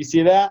invest. You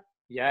see that?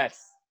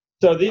 Yes.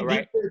 So these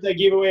shirts I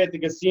gave away at the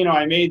casino,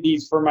 I made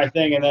these for my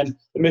thing, and then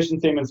the mission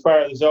statement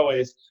inspired as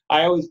always.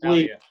 I always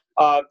believe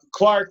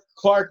Clark,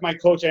 my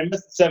coach, I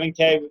missed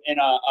 7K in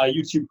a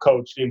YouTube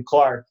coach named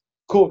Clark.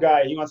 Cool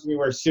guy. He wants me to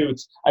wear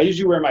suits. I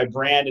usually wear my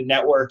brand and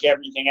network,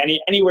 everything.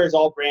 Anywhere is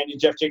all branded,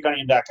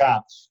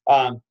 jeffjcunningham.com.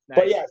 Nice.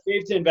 But yeah,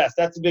 save to invest.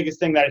 That's the biggest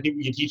thing that I think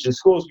we can teach in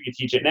schools. We can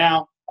teach it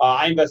now.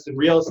 I invest in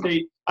real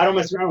estate. I don't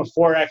mess around with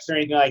Forex or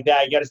anything like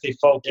that. You got to stay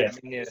focused.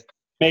 Yeah,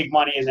 make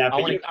money in that.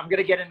 I'm going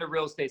to get into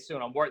real estate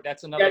soon.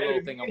 That's another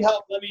little thing.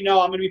 Help, let me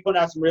know. I'm going to be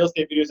putting out some real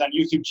estate videos on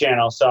YouTube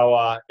channel.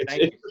 So it's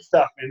good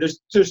stuff, man.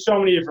 There's so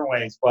many different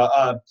ways,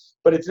 but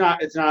it's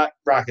not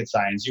rocket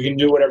science. You can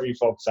do whatever you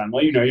focus on.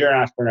 Well, you know, you're an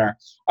entrepreneur.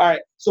 All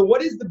right. So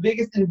what is the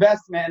biggest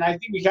investment? And I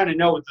think we kind of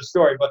know with the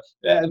story, but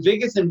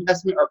biggest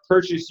investment or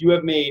purchase you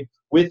have made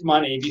with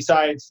money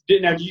besides,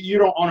 now you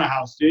don't own a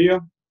house, do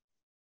you?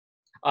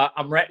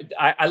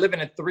 I live in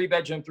a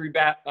 3-bedroom,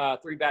 3-bath,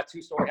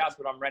 2-story house,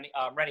 but I'm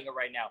renting it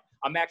right now.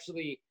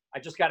 I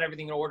just got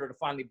everything in order to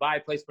finally buy a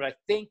place, but I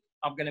think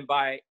I'm going to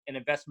buy an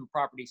investment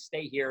property,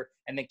 stay here,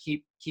 and then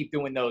keep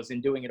doing those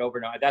and doing it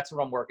overnight. That's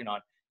what I'm working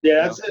on.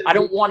 Yeah, I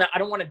don't want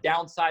to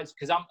downsize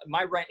because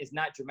my rent is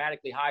not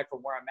dramatically high from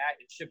where I'm at.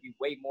 It should be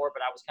way more,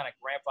 but I was kind of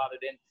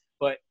grandfathered in.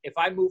 But if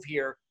I move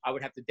here, I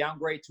would have to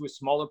downgrade to a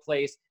smaller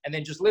place and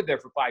then just live there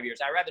for 5 years.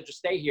 I'd rather just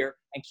stay here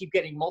and keep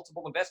getting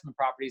multiple investment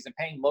properties and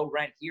paying low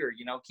rent here,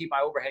 you know, keep my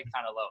overhead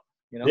kind of low,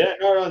 you know? Yeah,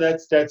 no,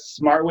 that's a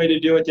smart way to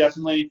do it.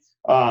 Definitely.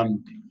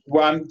 I'm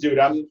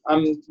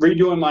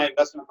redoing my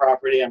investment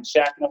property. I'm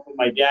shacking up with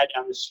my dad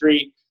down the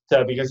street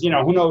because, you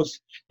know, who knows,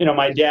 you know,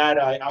 my dad,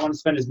 I want to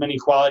spend as many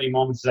quality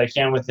moments as I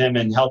can with him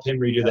and help him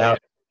redo the house.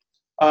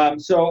 All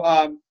right,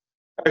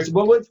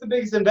 so what's the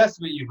biggest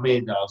investment you've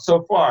made though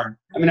so far?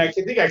 I mean, I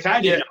think I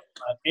kind of know,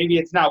 maybe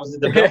it's not. Was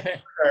it the bill?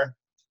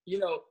 You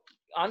know,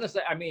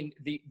 honestly, I mean,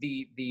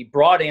 the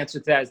broad answer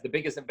to that is the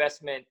biggest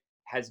investment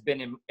has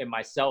been in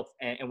myself,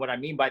 and what I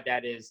mean by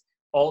that is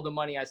all the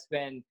money I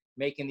spend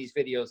making these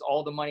videos,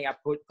 all the money I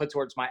put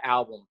towards my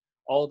album,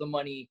 all the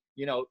money,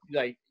 you know,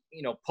 like,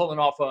 you know, pulling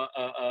off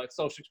a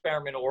social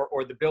experiment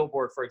or the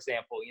billboard, for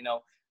example, you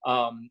know,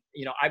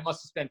 I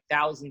must have spent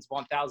thousands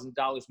upon thousands of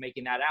dollars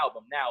making that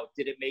album. Now,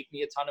 did it make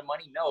me a ton of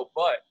money? No,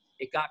 but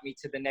it got me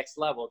to the next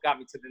level. It got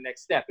me to the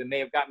next step. It may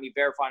have got me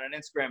verified on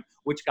Instagram,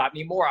 which got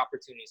me more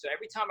opportunities. So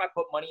every time I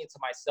put money into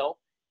myself,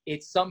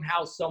 it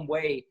somehow, some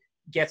way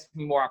gets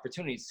me more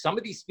opportunities. Some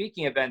of these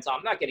speaking events,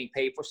 I'm not getting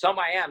paid for. Some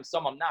I am,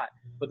 some I'm not.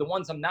 But the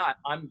ones I'm not,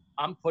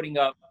 I'm putting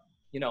up,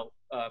 you know,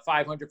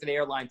 $500 for the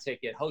airline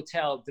ticket,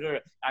 hotel.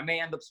 I may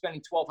end up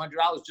spending $1,200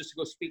 just to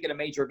go speak at a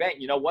major event.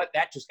 You know what?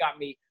 That just got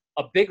me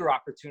a bigger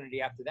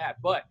opportunity after that.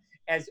 But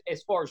as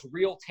far as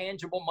real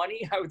tangible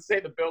money, I would say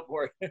the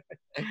billboard.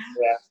 Yeah.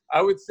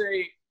 I would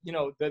say, you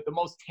know, the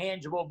most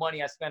tangible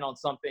money I spent on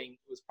something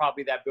was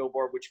probably that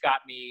billboard, which got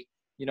me,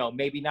 you know,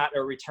 maybe not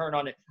a return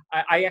on it.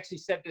 I actually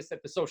said this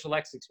at the Social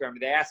X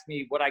experiment. They asked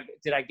me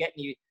did I get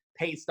any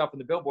paid stuff in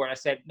the billboard? I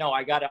said, no,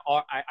 I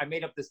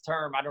made up this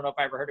term. I don't know if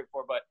I ever heard it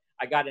before, but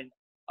I got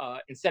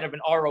instead of an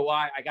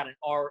ROI, I got an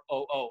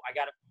ROO.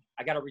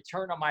 I got a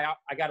return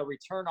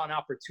on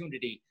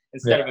opportunity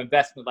instead of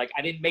investment. Like,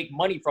 I didn't make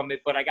money from it,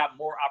 but I got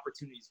more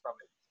opportunities from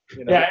it.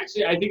 You know? Yeah,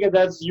 actually, I think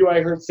that's you.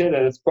 I heard say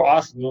that. It's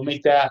awesome. We'll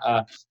make that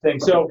thing.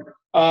 So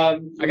I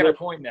got to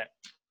coin that.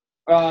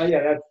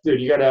 Yeah, that's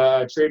good. You got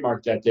to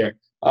trademark that there.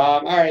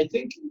 All right, I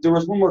think there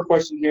was one more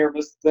question here.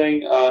 This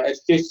thing,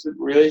 education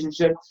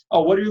relationship.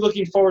 Oh, what are you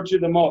looking forward to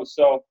the most?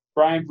 So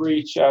Brian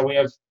Breach, we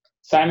have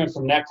Simon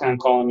from Necton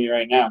calling me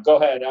right now. Go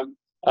ahead.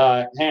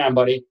 Hang on,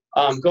 buddy.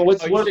 Go.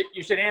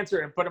 You should answer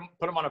and put him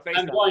on a FaceTime.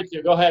 I'm going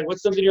to. Go ahead.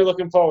 What's something you're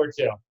looking forward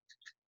to?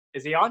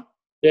 Is he on?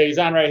 Yeah, he's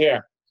on right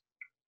here.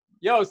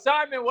 Yo,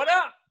 Simon, what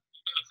up?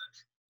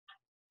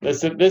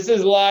 Listen, this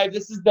is live.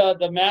 This is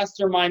the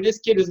mastermind. This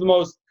kid is the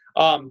most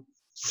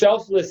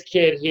selfless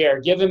kid here.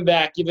 Giving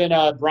back, giving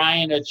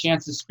Brian a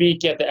chance to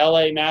speak at the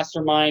LA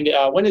Mastermind.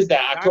 When is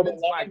that? October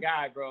 11th? My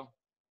guy, bro.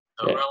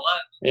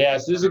 Yeah,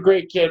 so this is a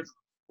great kid.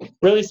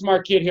 Really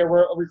smart kid here.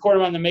 We're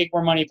recording on the Make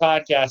More Money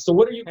podcast. So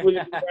what are you,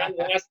 Brian,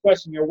 the last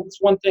question here,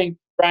 what's one thing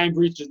Brian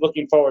Breach is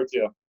looking forward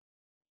to?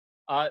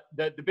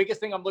 The biggest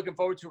thing I'm looking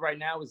forward to right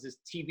now is this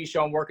TV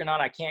show I'm working on.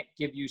 I can't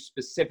give you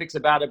specifics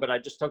about it, but I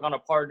just took on a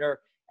partner,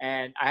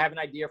 and I have an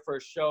idea for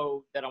a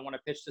show that I want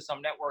to pitch to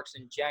some networks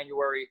in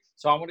January.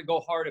 So I want to go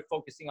hard at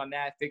focusing on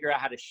that, figure out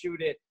how to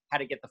shoot it, how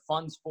to get the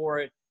funds for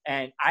it.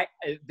 And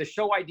the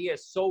show idea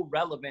is so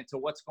relevant to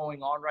what's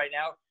going on right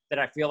now that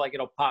I feel like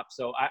it'll pop.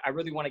 So I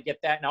really want to get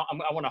that. Now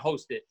I want to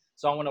host it.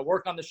 So I want to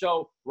work on the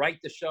show, write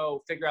the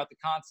show, figure out the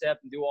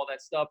concept and do all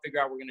that stuff, figure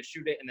out we're going to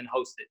shoot it and then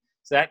host it.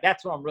 So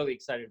that's what I'm really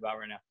excited about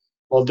right now.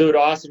 Well, dude,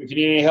 awesome. If you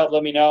need any help,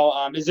 let me know.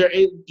 What's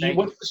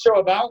the show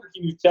about?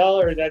 Can you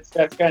tell, or that's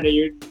kind of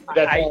your?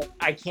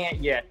 I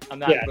can't yet. I'm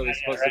not really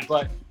supposed to,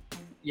 but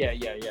yeah.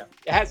 It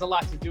has a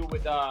lot to do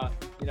with a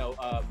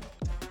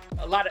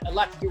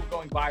lot to do with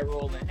going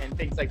viral and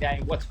things like that,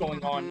 and what's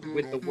going on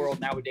with the world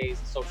nowadays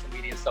and social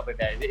media and stuff like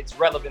that. It's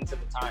relevant to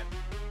the time.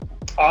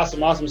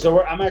 Awesome.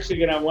 So I'm actually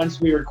gonna,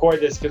 once we record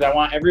this, because I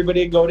want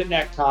everybody to go to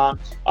NetCon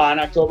on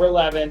October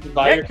 11th and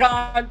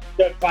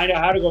to find out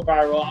how to go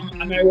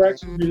viral. We're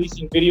actually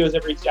releasing videos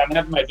I'm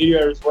having my video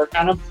editors work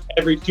on them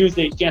every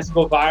Tuesday. Chance to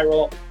go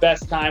viral,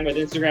 best time with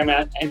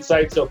Instagram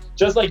Insights. So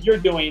just like you're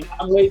doing,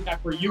 I'm waiting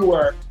for you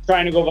were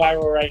trying to go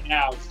viral right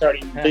now,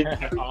 starting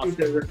awesome.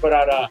 To put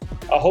out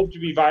a hope to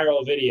be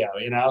viral video.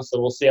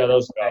 So we'll see how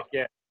those go.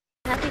 Yeah.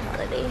 Happy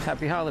holidays.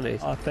 Happy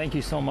holidays. Oh, thank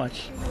you so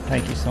much.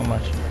 Thank you so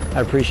much.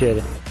 I appreciate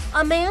it.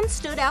 A man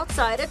stood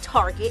outside a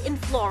Target in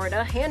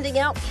Florida handing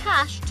out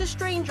cash to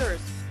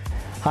strangers.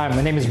 Hi,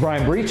 my name is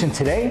Brian Breach, and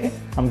today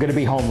I'm going to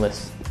be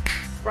homeless.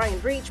 Brian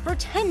Breach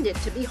pretended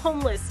to be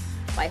homeless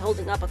by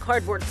holding up a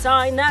cardboard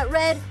sign that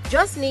read,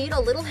 "Just need a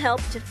little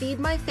help to feed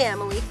my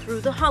family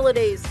through the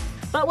holidays."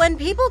 But when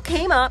people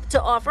came up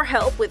to offer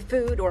help with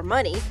food or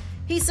money,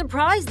 he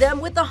surprised them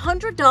with a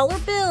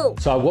 $100 bill.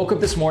 So I woke up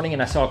this morning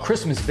and I saw a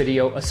Christmas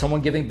video of someone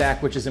giving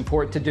back, which is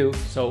important to do.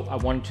 So I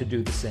wanted to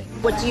do the same.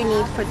 What do you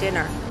need for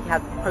dinner? You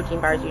have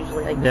protein bars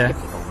usually, like Yeah,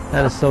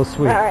 that is so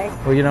sweet. All right.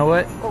 Well, you know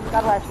what? Oh,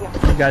 God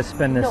bless you. You guys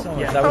spend this. No.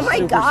 Yeah, that was oh my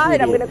super God,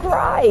 sweet. I'm gonna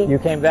cry. You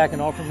came back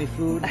and offered me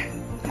food.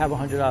 Have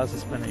 $100 to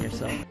spend on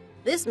yourself.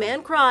 This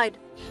man cried.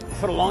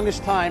 For the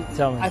longest time,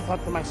 Tell me. I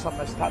thought to myself,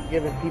 I stopped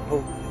giving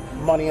people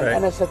money, and, Right.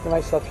 and I said to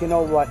myself, you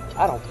know what?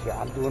 I don't care.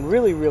 I'm doing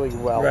really, really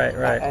well. Right.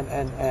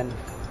 And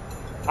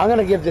I'm going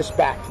to give this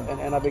back,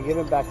 and I've been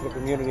giving back to the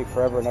community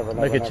forever and ever and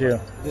Look ever. at you.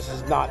 This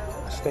is not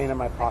staying in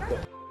my pocket.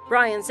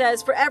 Brian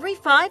says for every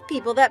 5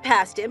 people that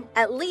passed him,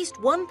 at least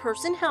one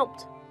person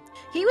helped.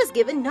 He was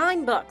given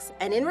 $9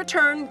 and in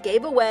return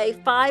gave away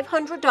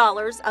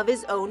 $500 of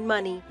his own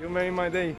money. You made my day.